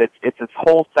 2.0, but it's this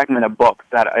whole segment of books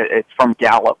that it's from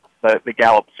Gallup, the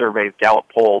Gallup surveys, Gallup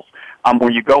polls,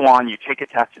 where you go on, you take a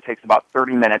test, it takes about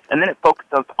 30 minutes, and then it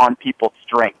focuses on people's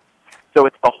strengths. So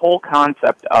it's the whole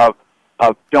concept of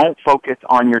don't focus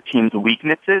on your team's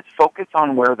weaknesses, focus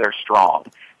on where they're strong.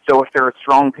 So if they're a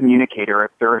strong communicator, if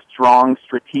they're a strong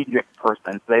strategic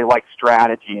person, so they like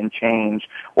strategy and change,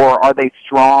 or are they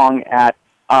strong at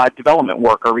development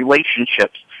work or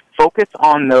relationships, focus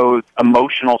on those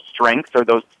emotional strengths or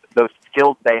those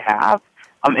skills they have,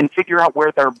 and figure out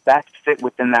where they're best fit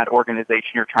within that organization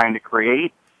you're trying to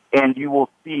create, and you will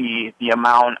see the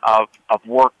amount of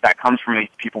work that comes from these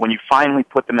people when you finally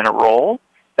put them in a role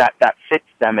that fits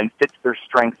them and fits their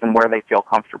strengths and where they feel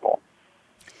comfortable.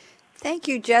 Thank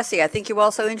you, Jesse. I think you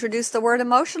also introduced the word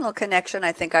emotional connection,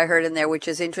 I think I heard in there, which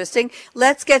is interesting.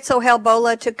 Let's get Sohail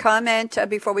Bola to comment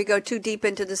before we go too deep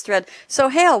into this thread.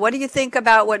 Sohail, what do you think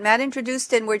about what Matt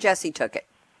introduced and where Jesse took it?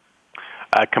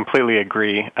 I completely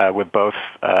agree with both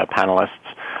panelists.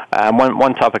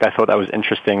 One topic I thought that was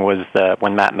interesting was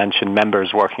when Matt mentioned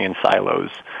members working in silos,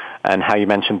 and how you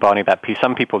mentioned, Bonnie, that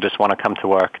some people just want to come to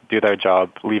work, do their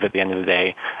job, leave at the end of the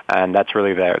day, and that's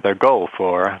really their goal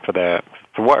for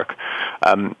work.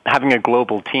 Having a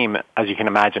global team, as you can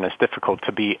imagine, it's difficult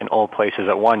to be in all places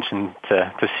at once and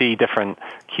to see different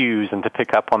cues and to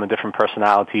pick up on the different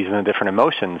personalities and the different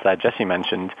emotions that Jesse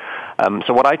mentioned.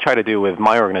 So what I try to do with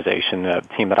my organization, the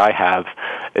team that I have,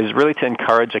 is really to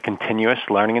encourage a continuous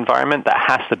learning environment that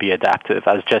has to be adaptive.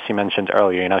 As Jesse mentioned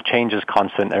earlier, change is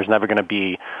constant. There's never going to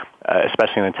be,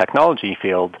 especially in the technology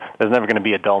field, there's never going to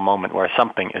be a dull moment where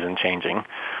something isn't changing.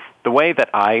 The way that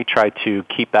I try to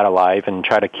keep that alive and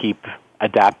try to keep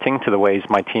adapting to the ways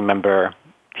my team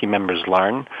team members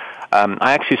learn.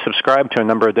 I actually subscribe to a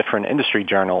number of different industry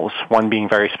journals, one being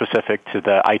very specific to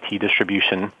the IT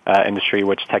distribution industry,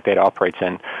 which Tech Data operates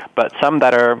in, but some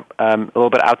that are a little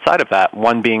bit outside of that,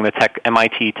 one being the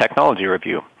MIT Technology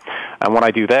Review. And what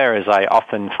I do there is I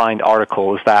often find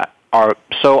articles that are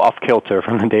so off-kilter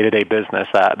from the day-to-day business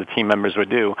that the team members would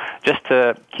do, just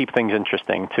to keep things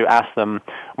interesting, to ask them,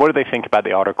 what do they think about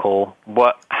the article?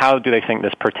 How do they think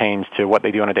this pertains to what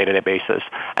they do on a day-to-day basis?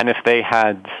 And if they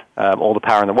had all the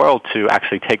power in the world to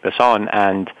actually take this on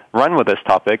and run with this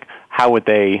topic, how would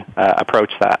they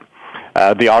approach that?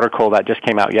 The article that just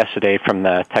came out yesterday from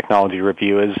the Technology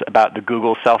Review is about the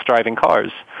Google self-driving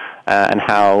cars and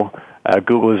how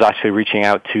Google is actually reaching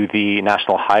out to the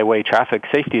National Highway Traffic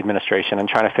Safety Administration and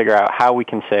trying to figure out how we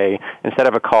can say, instead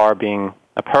of a car being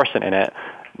a person in it,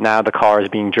 now the car is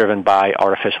being driven by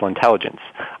artificial intelligence.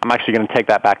 I'm actually going to take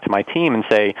that back to my team and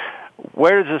say,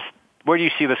 where do you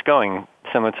see this going?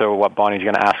 Similar to what Bonnie's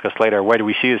going to ask us later, where do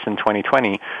we see this in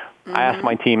 2020? Mm-hmm. I ask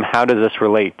my team, how does this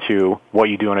relate to what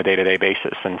you do on a day-to-day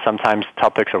basis? And sometimes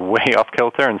topics are way off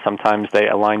kilter, and sometimes they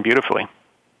align beautifully.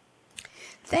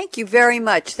 Thank you very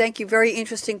much. Thank you. Very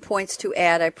interesting points to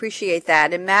add. I appreciate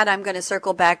that. And Matt, I'm going to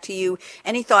circle back to you.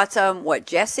 Any thoughts on what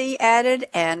Jesse added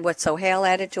and what Sohail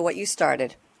added to what you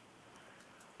started?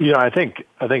 Yeah, I think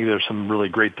there's some really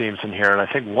great themes in here, and I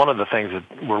think one of the things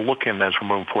that we're looking at as we're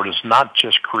moving forward is not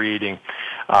just creating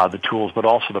the tools, but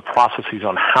also the processes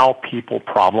on how people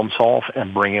problem solve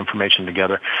and bring information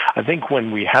together. I think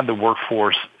when we had the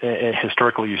workforce, it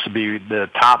historically used to be the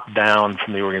top down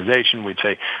from the organization. We'd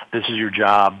say, this is your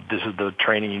job, this is the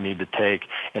training you need to take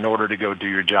in order to go do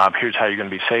your job. Here's how you're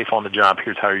going to be safe on the job.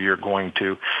 Here's how you're going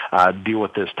to deal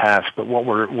with this task. But what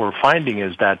we're finding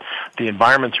is that the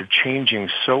environments are changing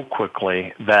so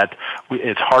quickly that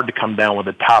it's hard to come down with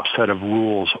a top set of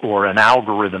rules or an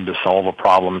algorithm to solve a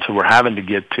problem. So we're having to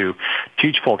get to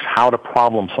teach folks how to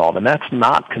problem solve, and that's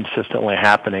not consistently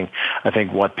happening, I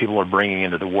think, what people are bringing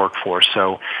into the workforce.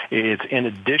 So it's in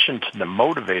addition to the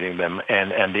motivating them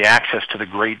and the access to the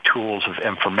great tools of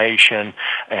information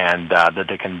and that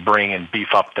they can bring and beef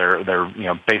up their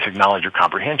basic knowledge or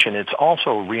comprehension, it's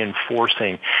also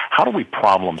reinforcing how do we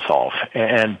problem solve.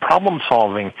 And problem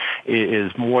solving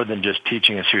is more than just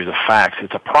teaching a series of facts.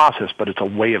 It's a process, but it's a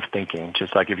way of thinking.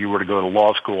 Just like if you were to go to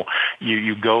law school,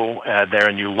 you go there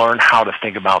and you learn how to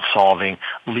think about solving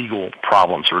legal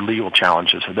problems or legal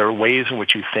challenges. There are ways in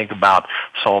which you think about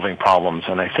solving problems,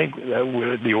 and I think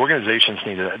the organizations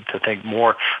need to think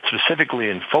more specifically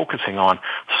in focusing on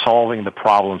solving the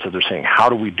problems that they're seeing. How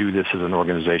do we do this as an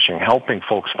organization? Helping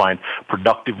folks find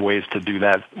productive ways to do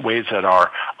that, ways that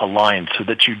are aligned so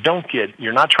that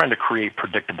you're not trying to create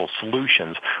predictable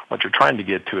solutions. What you're trying to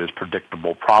get to is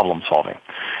predictable problem solving.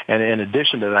 And in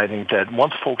addition to that, I think that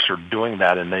once folks are doing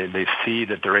that and they see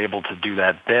that they're able to do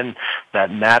that, then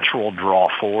that natural draw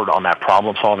forward on that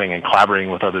problem solving and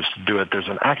collaborating with others to do it, there's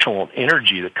an actual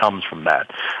energy that comes from that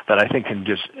I think can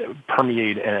just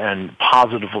permeate and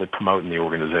positively promote in the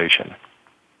organization.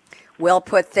 Well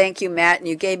put. Thank you, Matt. And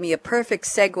you gave me a perfect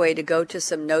segue to go to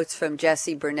some notes from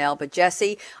Jesse Burnell. But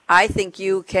Jesse, I think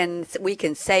we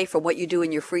can say from what you do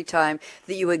in your free time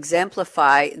that you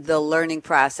exemplify the learning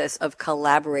process of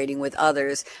collaborating with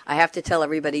others. I have to tell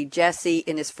everybody, Jesse,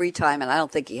 in his free time, and I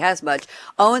don't think he has much,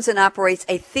 owns and operates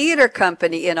a theater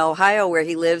company in Ohio where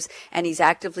he lives, and he's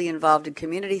actively involved in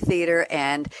community theater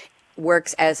and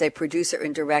works as a producer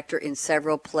and director in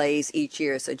several plays each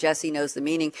year. So Jesse knows the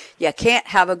meaning. You can't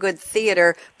have a good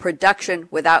theater production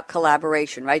without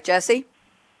collaboration, right, Jesse?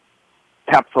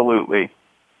 Absolutely.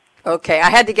 Okay, I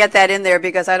had to get that in there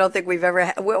because I don't think we've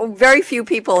ever very few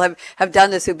people have done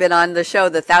this who've been on the show,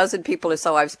 the 1,000 people or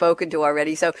so I've spoken to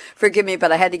already. So forgive me,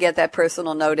 but I had to get that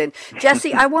personal note in.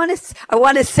 Jesse, I want to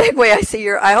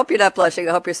segue. I hope you're not blushing.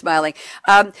 I hope you're smiling.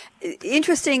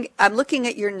 Interesting. I'm looking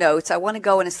at your notes. I want to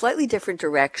go in a slightly different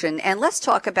direction. And let's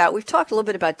talk about, we've talked a little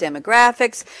bit about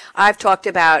demographics. I've talked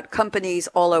about companies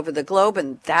all over the globe,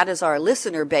 and that is our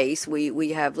listener base.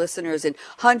 We have listeners in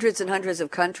hundreds and hundreds of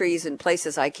countries and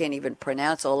places I can't even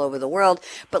pronounce all over the world.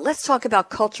 But let's talk about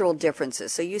cultural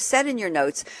differences. So you said in your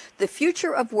notes, the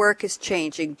future of work is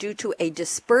changing due to a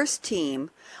dispersed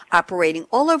team operating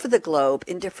all over the globe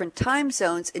in different time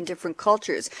zones, in different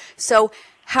cultures. So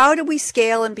how do we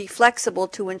scale and be flexible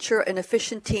to ensure an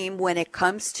efficient team when it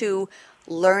comes to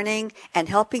learning and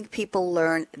helping people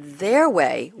learn their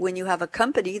way when you have a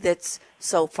company that's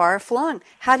so far flung?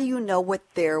 How do you know what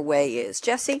their way is?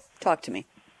 Jesse, talk to me.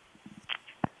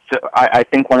 So I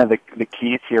think one of the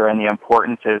keys here and the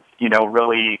importance is,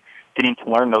 really getting to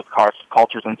learn those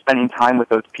cultures and spending time with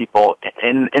those people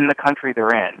in the country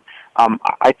they're in.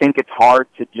 I think it's hard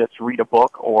to just read a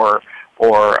book or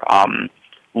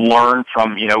learn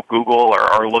from, Google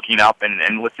or looking up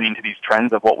and listening to these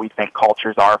trends of what we think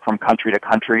cultures are from country to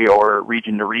country or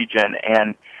region to region.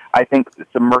 And I think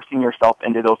immersing yourself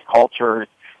into those cultures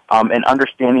and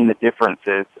understanding the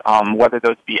differences, whether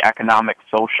those be economic,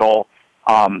 social,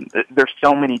 there's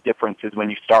so many differences when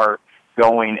you start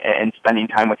going and spending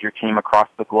time with your team across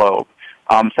the globe.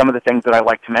 Some of the things that I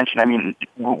like to mention, I mean,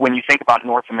 when you think about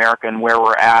North America and where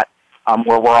we're at,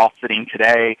 where we're all sitting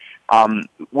today,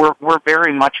 we're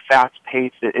very much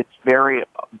fast-paced. It's very,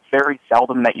 very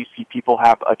seldom that you see people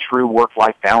have a true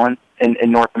work-life balance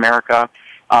in North America.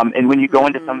 And when you go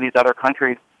into some of these other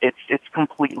countries, it's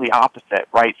completely opposite,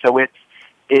 right? So it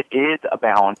is a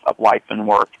balance of life and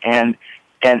work, and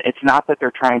it's not that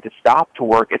they're trying to stop to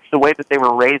work. It's the way that they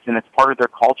were raised, and it's part of their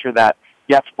culture that,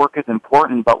 yes, work is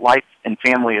important, but life and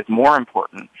family is more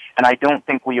important. And I don't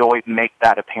think we always make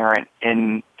that apparent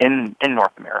in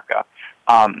North America.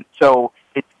 So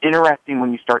it's interesting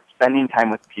when you start spending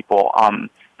time with people,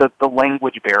 the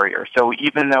language barrier. So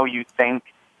even though you think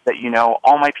that,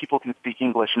 all my people can speak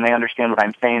English and they understand what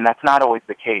I'm saying, that's not always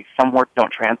the case. Some words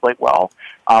don't translate well.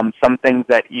 Some things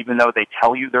that even though they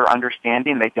tell you they're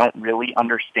understanding, they don't really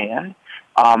understand.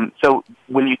 So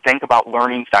when you think about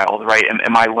learning styles, right,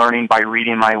 am I learning by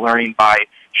reading? Am I learning by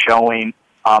showing?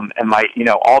 Am I,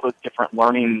 all those different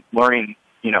learning,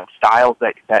 styles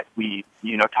that we,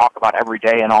 talk about every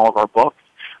day in all of our books.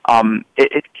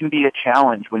 It can be a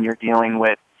challenge when you're dealing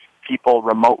with people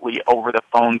remotely over the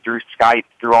phone, through Skype,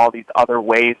 through all these other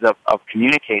ways of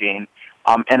communicating.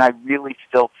 And I really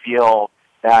still feel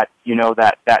that,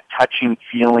 that touching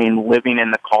feeling, living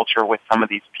in the culture with some of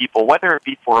these people, whether it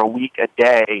be for a week, a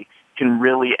day, can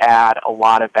really add a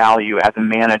lot of value as a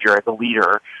manager, as a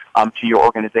leader, to your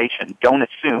organization. Don't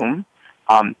assume,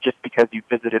 just because you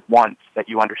visited once, that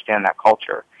you understand that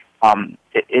culture.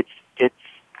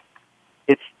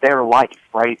 It's their life,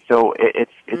 right? So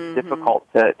it's difficult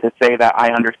to say that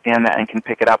I understand that and can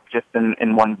pick it up just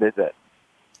in one visit.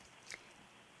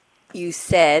 You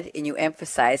said, and you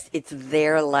emphasized, it's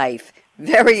their life.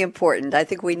 Very important. I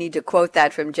think we need to quote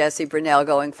that from Jesse Brunel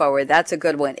going forward. That's a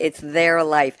good one. It's their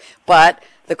life. But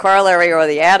the corollary or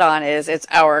the add-on is it's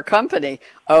our company.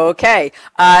 Okay.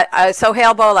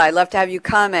 Sohail Bolla, I'd love to have you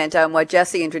comment on what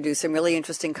Jesse introduced, some really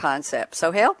interesting concepts.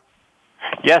 Sohail?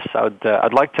 Yes,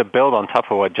 I'd like to build on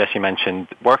top of what Jesse mentioned.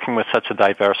 Working with such a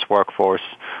diverse workforce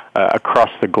across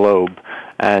the globe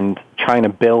and trying to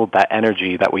build that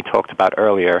energy that we talked about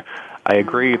earlier, I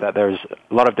agree that there's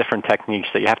a lot of different techniques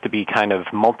that you have to be kind of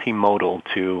multimodal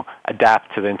to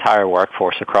adapt to the entire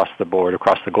workforce across the board,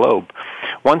 across the globe.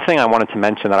 One thing I wanted to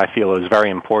mention that I feel is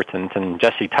very important, and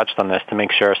Jesse touched on this, to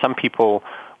make sure some people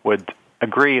would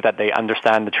agree that they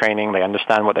understand the training, they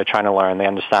understand what they're trying to learn, they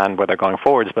understand where they're going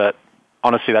forwards, but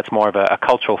honestly, that's more of a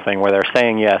cultural thing where they're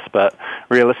saying yes, but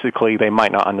realistically, they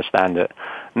might not understand it.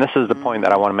 And this is the point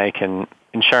that I want to make in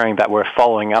ensuring that we're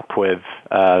following up with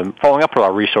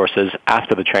our resources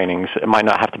after the trainings. It might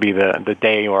not have to be the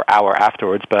day or hour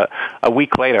afterwards, but a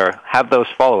week later, have those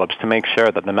follow-ups to make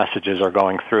sure that the messages are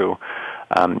going through.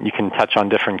 You can touch on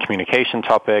different communication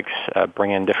topics, bring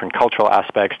in different cultural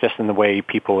aspects, just in the way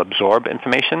people absorb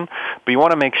information. But you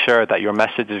want to make sure that your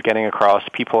message is getting across.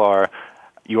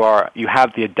 You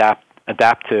have the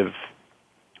adaptive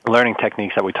learning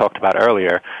techniques that we talked about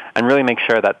earlier, and really make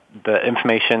sure that the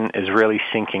information is really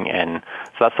sinking in.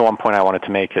 So that's the one point I wanted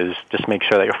to make, is just make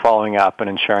sure that you're following up and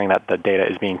ensuring that the data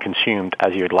is being consumed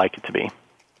as you would like it to be.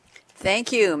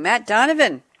 Thank you. Matt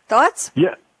Donovan, thoughts?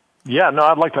 Yeah, no,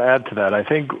 I'd like to add to that. I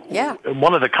think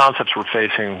one of the concepts we're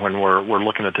facing when we're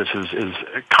looking at this is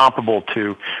comparable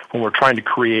to when we're trying to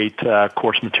create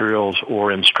course materials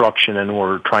or instruction and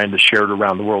we're trying to share it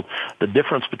around the world, the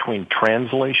difference between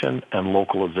translation and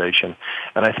localization.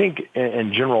 And I think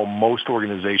in general, most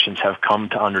organizations have come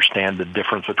to understand the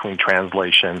difference between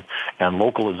translation and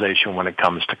localization when it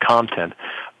comes to content.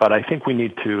 But I think we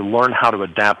need to learn how to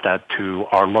adapt that to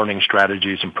our learning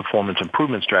strategies and performance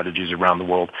improvement strategies around the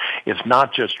world. It's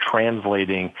not just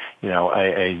translating,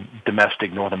 a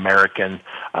domestic North American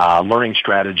learning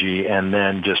strategy and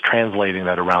then just translating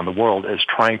that around the world. It's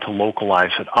trying to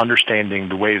localize it, understanding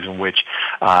the ways in which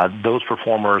those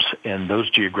performers in those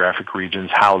geographic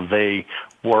regions, how they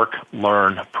work,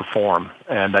 learn, perform.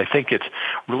 And I think it's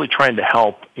really trying to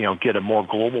help, get a more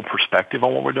global perspective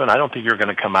on what we're doing. I don't think you're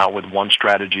going to come out with one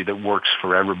strategy that works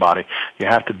for everybody. You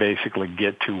have to basically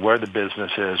get to where the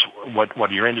business is,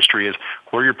 what your industry is,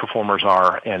 where your performers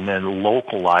are, and then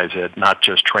localize it, not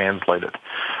just translate it.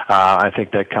 I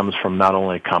think that comes from not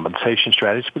only compensation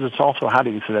strategies, but it's also how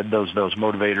do you set those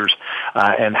motivators,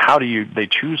 and how do they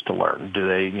choose to learn? Do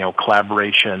they,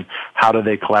 collaboration? How do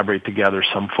they collaborate together?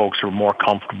 Some folks are more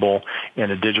comfortable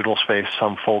in a digital space.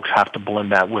 Some folks have to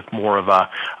blend that with more of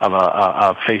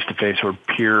a face-to-face or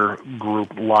peer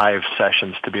group live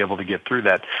sessions to be able to get through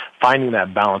that. Finding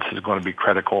that balance is going to be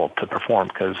critical to perform,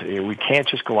 because we can't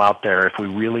just go out there. If we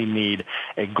really need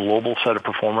a global set of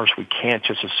performers, we can't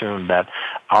just assume that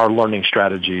our learning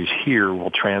strategies here will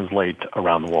translate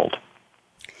around the world.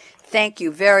 Thank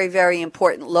you. Very, very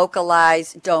important.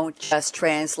 Localize, don't just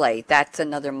translate. That's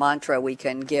another mantra we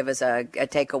can give as a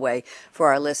takeaway for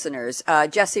our listeners.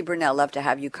 Jesse Brunel, love to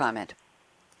have you comment.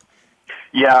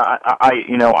 Yeah,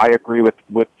 I agree with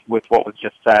what was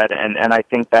just said, and I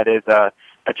think that is a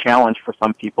challenge for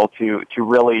some people to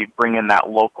really bring in that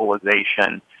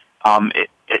localization.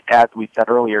 As we said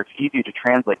earlier, it's easy to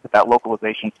translate, but that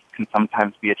localization can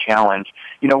sometimes be a challenge.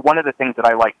 One of the things that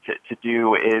I like to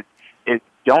do is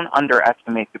don't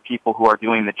underestimate the people who are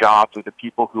doing the jobs, or the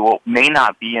people who may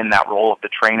not be in that role of the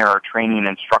trainer or training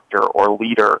instructor or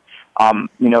leader.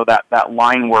 That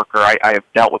line worker, I have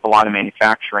dealt with a lot of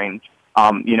manufacturing.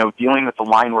 Dealing with the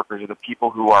line workers, or the people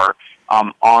who are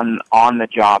on the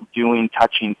job, doing,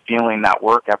 touching, feeling that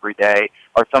work every day,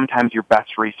 are sometimes your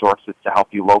best resources to help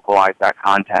you localize that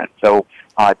content. So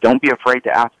don't be afraid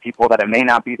to ask people that it may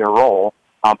not be their role,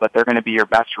 but they're going to be your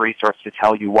best resource to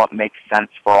tell you what makes sense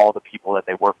for all the people that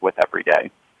they work with every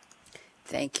day.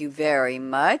 Thank you very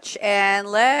much. And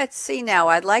let's see now.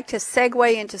 I'd like to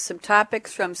segue into some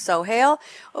topics from Sohail.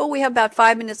 We have about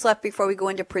 5 minutes left before we go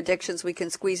into predictions. We can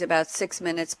squeeze about 6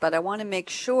 minutes, but I want to make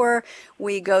sure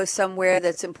we go somewhere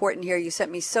that's important here. You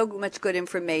sent me so much good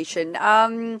information.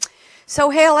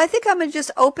 Sohail, I think I'm going to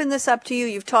just open this up to you.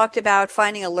 You've talked about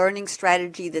finding a learning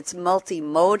strategy that's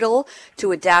multimodal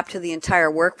to adapt to the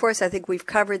entire workforce. I think we've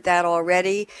covered that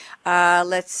already.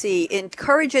 Let's see.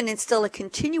 Encourage and instill a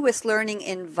continuous learning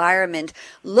environment.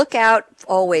 Look out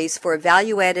always for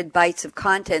value-added bites of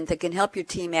content that can help your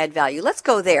team add value. Let's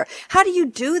go there. How do you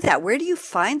do that? Where do you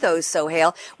find those,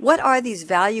 Sohail? What are these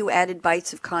value-added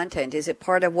bites of content? Is it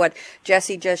part of what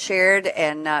Jesse just shared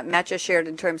and Matt just shared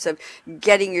in terms of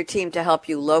getting your team to help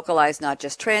you localize, not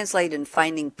just translate, and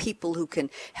finding people who can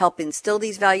help instill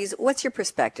these values? What's your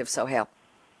perspective, Sohail?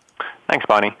 Thanks,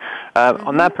 Bonnie.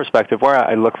 On that perspective, where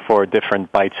I look for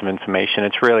different bites of information,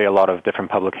 it's really a lot of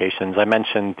different publications. I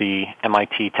mentioned the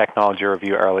MIT Technology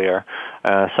Review earlier,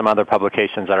 some other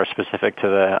publications that are specific to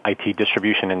the IT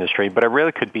distribution industry, but it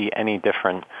really could be any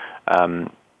different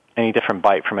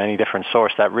bite from any different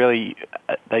source that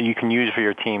you can use for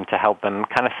your team to help them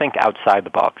kind of think outside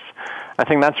the box. I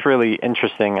think that's really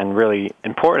interesting and really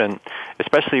important,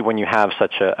 especially when you have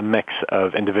such a mix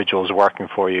of individuals working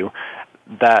for you,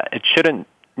 that you shouldn't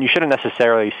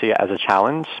necessarily see it as a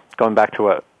challenge. Going back to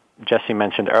what Jesse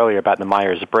mentioned earlier about the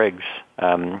Myers-Briggs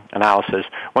analysis,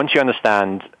 once you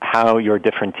understand how your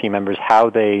different team members, how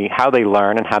they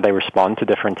learn and how they respond to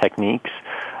different techniques,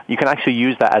 you can actually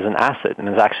use that as an asset, and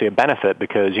it's actually a benefit,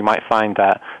 because you might find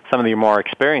that some of the more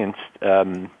experienced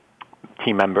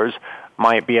team members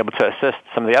might be able to assist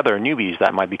some of the other newbies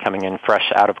that might be coming in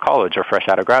fresh out of college or fresh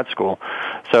out of grad school.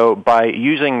 So by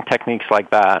using techniques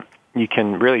like that, you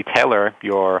can really tailor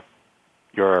your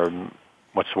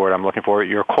what's the word I'm looking for,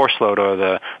 your course load, or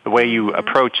the way you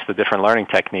approach the different learning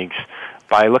techniques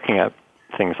by looking at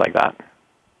things like that.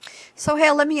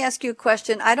 Sohail, let me ask you a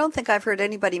question. I don't think I've heard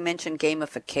anybody mention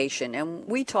gamification, and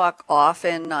we talk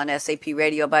often on SAP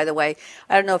Radio. By the way,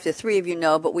 I don't know if the three of you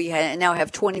know, but we now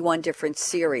have 21 different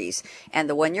series, and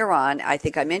the one you're on, I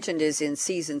think I mentioned, is in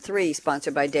Season 3,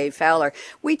 sponsored by Dave Fowler.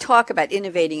 We talk about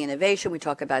innovating innovation. We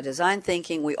talk about design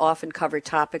thinking. We often cover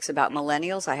topics about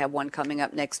millennials. I have one coming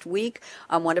up next week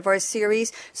on one of our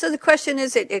series. So the question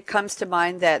is, it comes to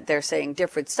mind that they're saying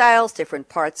different styles, different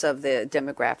parts of the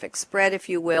demographic spread, if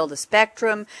you will, the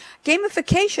spectrum.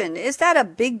 Gamification, is that a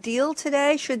big deal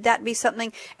today? Should that be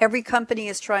something every company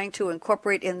is trying to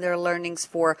incorporate in their learnings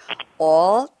for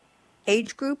all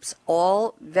age groups,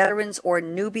 all veterans or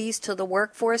newbies to the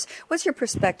workforce? What's your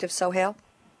perspective, Sohail?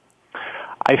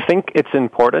 I think it's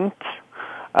important.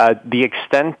 The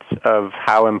extent of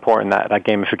how important that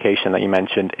gamification that you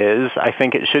mentioned is, I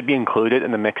think it should be included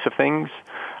in the mix of things.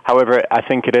 However, I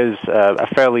think it is a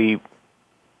fairly,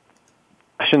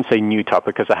 I shouldn't say new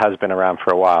topic, because it has been around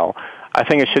for a while. I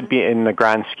think it should be in the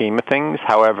grand scheme of things.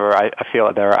 However, I feel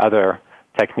that there are other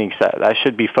techniques that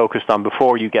should be focused on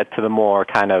before you get to the more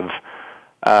kind of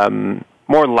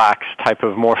more lax type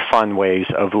of more fun ways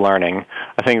of learning.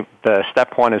 I think the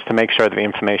step one is to make sure that the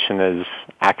information is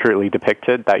accurately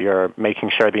depicted, that you're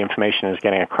making sure the information is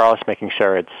getting across, making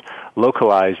sure it's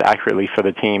localized accurately for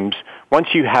the teams. Once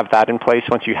you have that in place,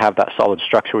 once you have that solid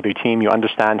structure with your team, you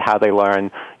understand how they learn,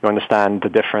 you understand the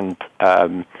different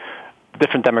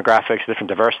demographics, different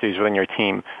diversities within your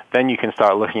team, then you can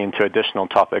start looking into additional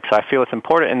topics. I feel it's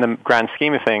important in the grand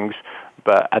scheme of things,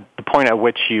 but at the point at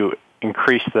which you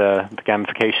increase the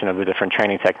gamification of the different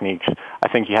training techniques, I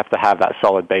think you have to have that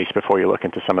solid base before you look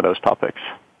into some of those topics.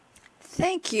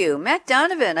 Thank you. Matt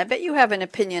Donovan, I bet you have an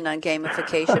opinion on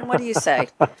gamification. What do you say?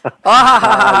 Yes,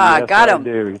 got him. I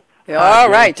do. All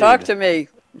right, talk to me.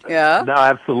 Yeah. No,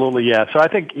 absolutely, yeah. So I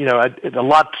think, a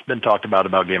lot's been talked about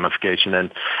gamification,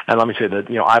 and let me say that,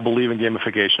 I believe in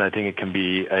gamification. I think it can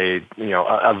be a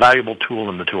valuable tool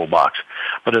in the toolbox.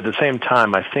 But at the same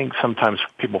time, I think sometimes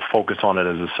people focus on it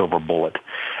as a silver bullet.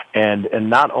 And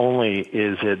not only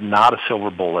is it not a silver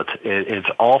bullet, it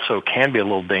also can be a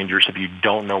little dangerous if you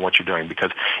don't know what you're doing.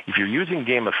 Because if you're using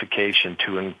gamification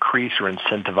to increase or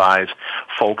incentivize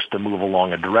folks to move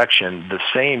along a direction,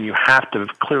 you have to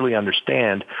clearly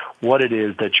understand what it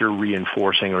is that you're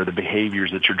reinforcing or the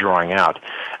behaviors that you're drawing out.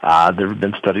 There have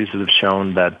been studies that have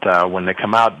shown that when they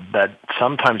come out, that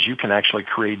sometimes you can actually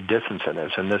create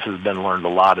disincentives, and this has been learned a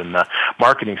lot in the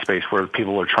marketing space where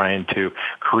people are trying to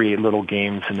create little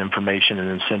games and information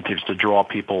and incentives to draw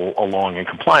people along in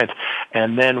compliance.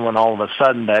 And then when all of a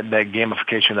sudden that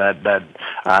gamification,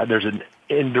 there's an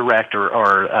indirect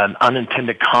or an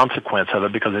unintended consequence of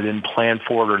it because they didn't plan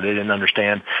for it or they didn't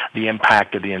understand the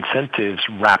impact of the incentives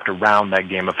wrapped around that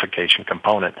gamification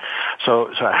component. So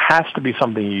it has to be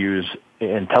something you use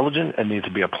intelligent and needs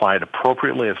to be applied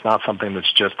appropriately. It's not something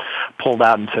that's just pulled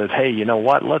out and says, hey, you know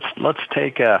what, let's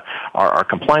take our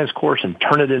compliance course and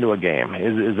turn it into a game.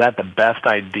 Is that the best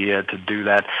idea to do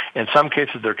that? In some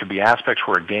cases, there could be aspects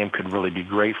where a game could really be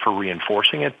great for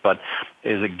reinforcing it, but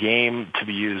is a game to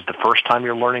be used the first time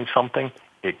you're learning something?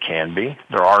 It can be.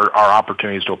 There are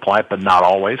opportunities to apply it, but not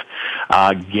always.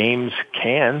 Games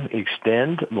can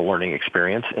extend the learning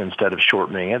experience instead of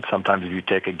shortening it. Sometimes if you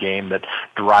take a game that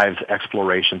drives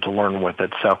exploration to learn with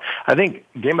it. So I think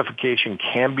gamification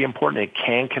can be important. It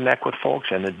can connect with folks,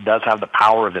 and it does have the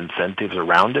power of incentives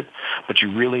around it, but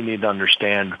you really need to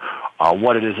understand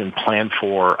what it is and plan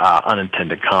for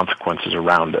unintended consequences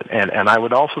around it. And I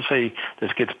would also say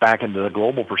this gets back into the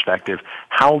global perspective.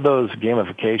 How those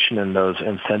gamification and those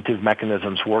incentive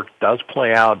mechanisms work does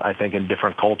play out, I think, in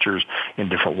different cultures in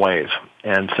different ways.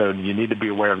 And so you need to be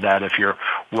aware of that if you're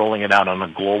rolling it out on a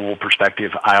global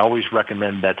perspective. I always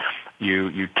recommend that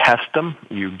you test them,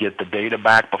 you get the data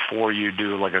back before you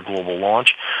do like a global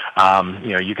launch.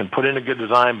 You can put in a good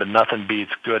design, but nothing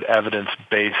beats good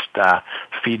evidence-based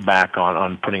feedback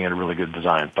on putting in a really good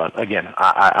design. But again,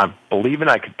 I believe in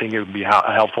it. I think it would be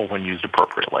helpful when used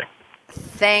appropriately.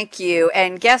 Thank you.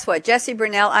 And guess what, Jesse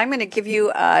Burnell, I'm going to give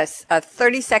you a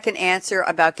 30-second answer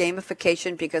about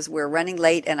gamification because we're running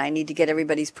late and I need to get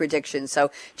everybody's predictions.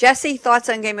 So, Jesse, thoughts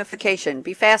on gamification?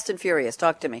 Be fast and furious.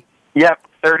 Talk to me. Yep,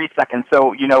 30 seconds.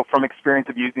 So, from experience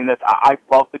of using this, I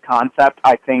love the concept.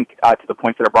 I think to the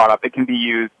points that are brought up, it can be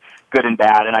used good and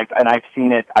bad, and I've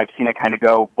seen it kind of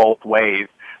go both ways.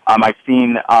 I've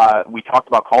seen, we talked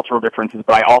about cultural differences,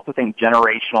 but I also think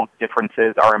generational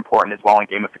differences are important as well in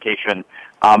gamification.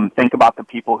 Think about the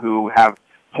people who have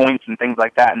points and things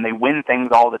like that, and they win things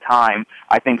all the time.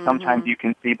 I think sometimes you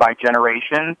can see by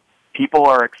generation, people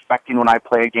are expecting when I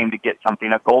play a game to get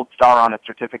something. A gold star on a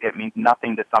certificate means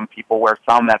nothing to some people, where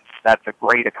some that's a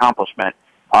great accomplishment.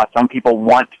 Some people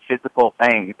want physical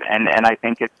things, and I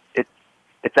think it's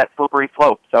that slippery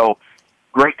slope. So,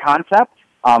 great concept.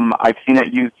 I've seen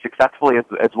it used successfully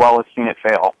as well as seen it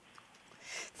fail.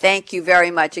 Thank you very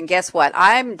much. And guess what?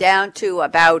 I'm down to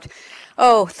about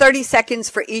 30 seconds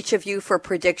for each of you for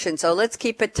prediction. So let's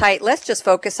keep it tight. Let's just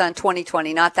focus on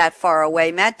 2020, not that far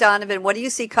away. Matt Donovan, what do you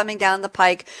see coming down the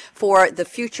pike for the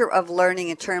future of learning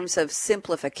in terms of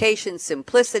simplification,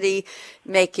 simplicity,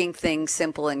 making things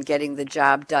simple and getting the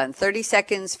job done? 30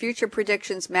 seconds, future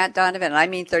predictions, Matt Donovan. And I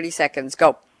mean 30 seconds.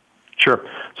 Go. Sure.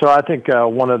 So I think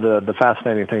one of the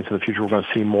fascinating things in the future we're going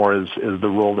to see more is the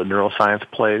role that neuroscience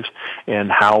plays in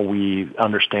how we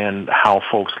understand how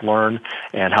folks learn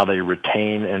and how they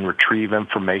retain and retrieve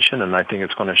information. And I think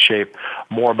it's going to shape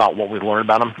more about what we learn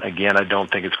about them. Again, I don't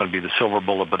think it's going to be the silver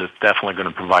bullet, but it's definitely going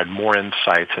to provide more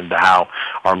insights into how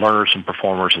our learners and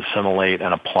performers assimilate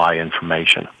and apply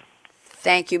information.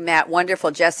 Thank you, Matt.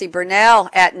 Wonderful. Jesse Burnell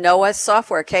at Knoa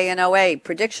Software, KNOA.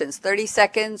 Predictions, 30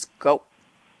 seconds. Go.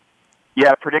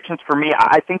 Yeah, predictions for me,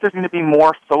 I think there's going to be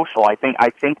more social. I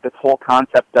think this whole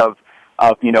concept of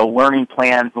learning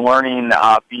plans, learning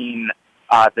being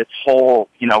this whole,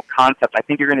 concept. I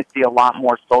think you're going to see a lot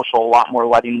more social, a lot more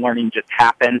letting learning just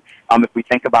happen. If we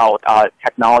think about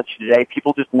technology today,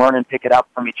 people just learn and pick it up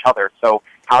from each other. So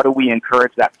how do we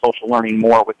encourage that social learning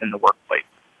more within the workplace?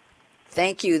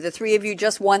 Thank you. The three of you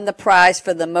just won the prize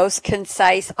for the most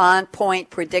concise, on-point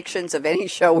predictions of any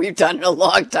show we've done in a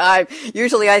long time.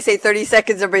 Usually I say 30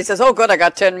 seconds. Everybody says, oh, good, I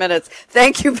got 10 minutes.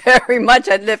 Thank you very much.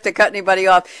 I'd live to cut anybody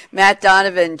off. Matt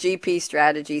Donovan, GP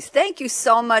Strategies. Thank you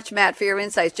so much, Matt, for your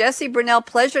insights. Jesse Brunel,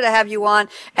 pleasure to have you on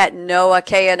at NOAA,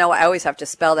 KNOAA. I always have to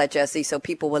spell that, Jesse, so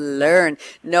people will learn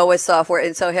NOAA software.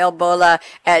 And Sohail Bola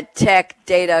at Tech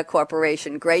Data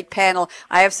Corporation. Great panel.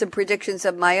 I have some predictions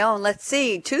of my own. Let's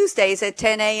see. Tuesdays at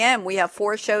 10 a.m. We have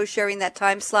 4 shows sharing that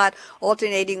time slot,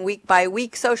 alternating week by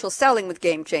week. Social Selling with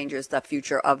Game Changers, the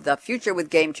future of the future with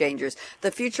Game Changers,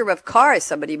 the future of cars.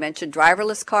 Somebody mentioned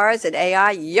driverless cars and AI.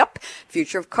 Yep.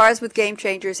 Future of cars with Game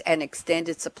Changers and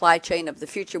extended supply chain of the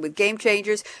future with Game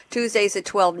Changers. Tuesdays at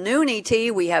 12 noon ET,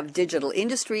 we have Digital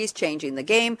Industries changing the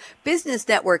game, Business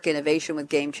Network Innovation with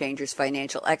Game Changers,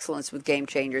 Financial Excellence with Game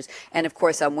Changers, and of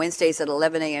course on Wednesdays at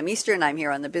 11 a.m. Eastern, I'm here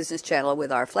on the Business Channel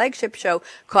with our flagship show,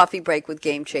 Coffee Break with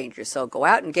Game Changers. So go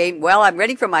out and game. Well, I'm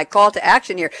ready for my call to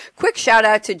action here. Quick shout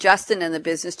out to Justin and the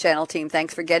Business Channel team.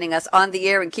 Thanks for getting us on the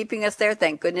air and keeping us there.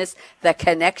 Thank goodness the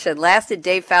connection lasted.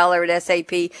 Dave Fowler at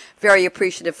SAP, very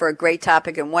appreciative for a great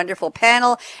topic and wonderful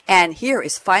panel. And here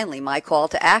is finally my call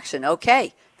to action.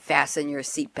 Okay. Fasten your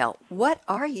seatbelt. What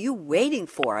are you waiting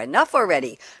for? Enough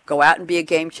already. Go out and be a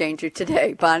game changer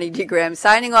today. Bonnie D. Graham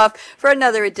signing off for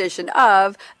another edition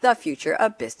of The Future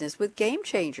of Business with Game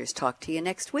Changers. Talk to you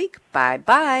next week.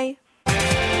 Bye-bye.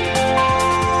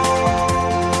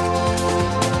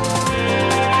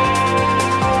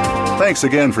 Thanks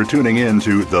again for tuning in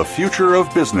to The Future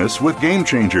of Business with Game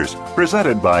Changers,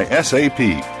 presented by SAP.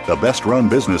 The best-run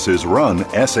businesses run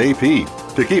SAP.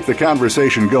 To keep the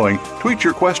conversation going, tweet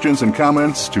your questions and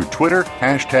comments to Twitter,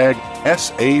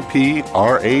 #SAPRADIO.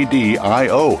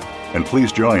 And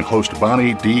please join host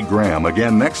Bonnie D. Graham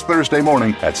again next Thursday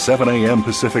morning at 7 a.m.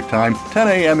 Pacific Time, 10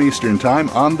 a.m. Eastern Time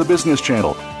on the Business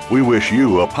Channel. We wish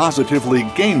you a positively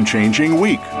game-changing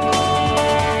week.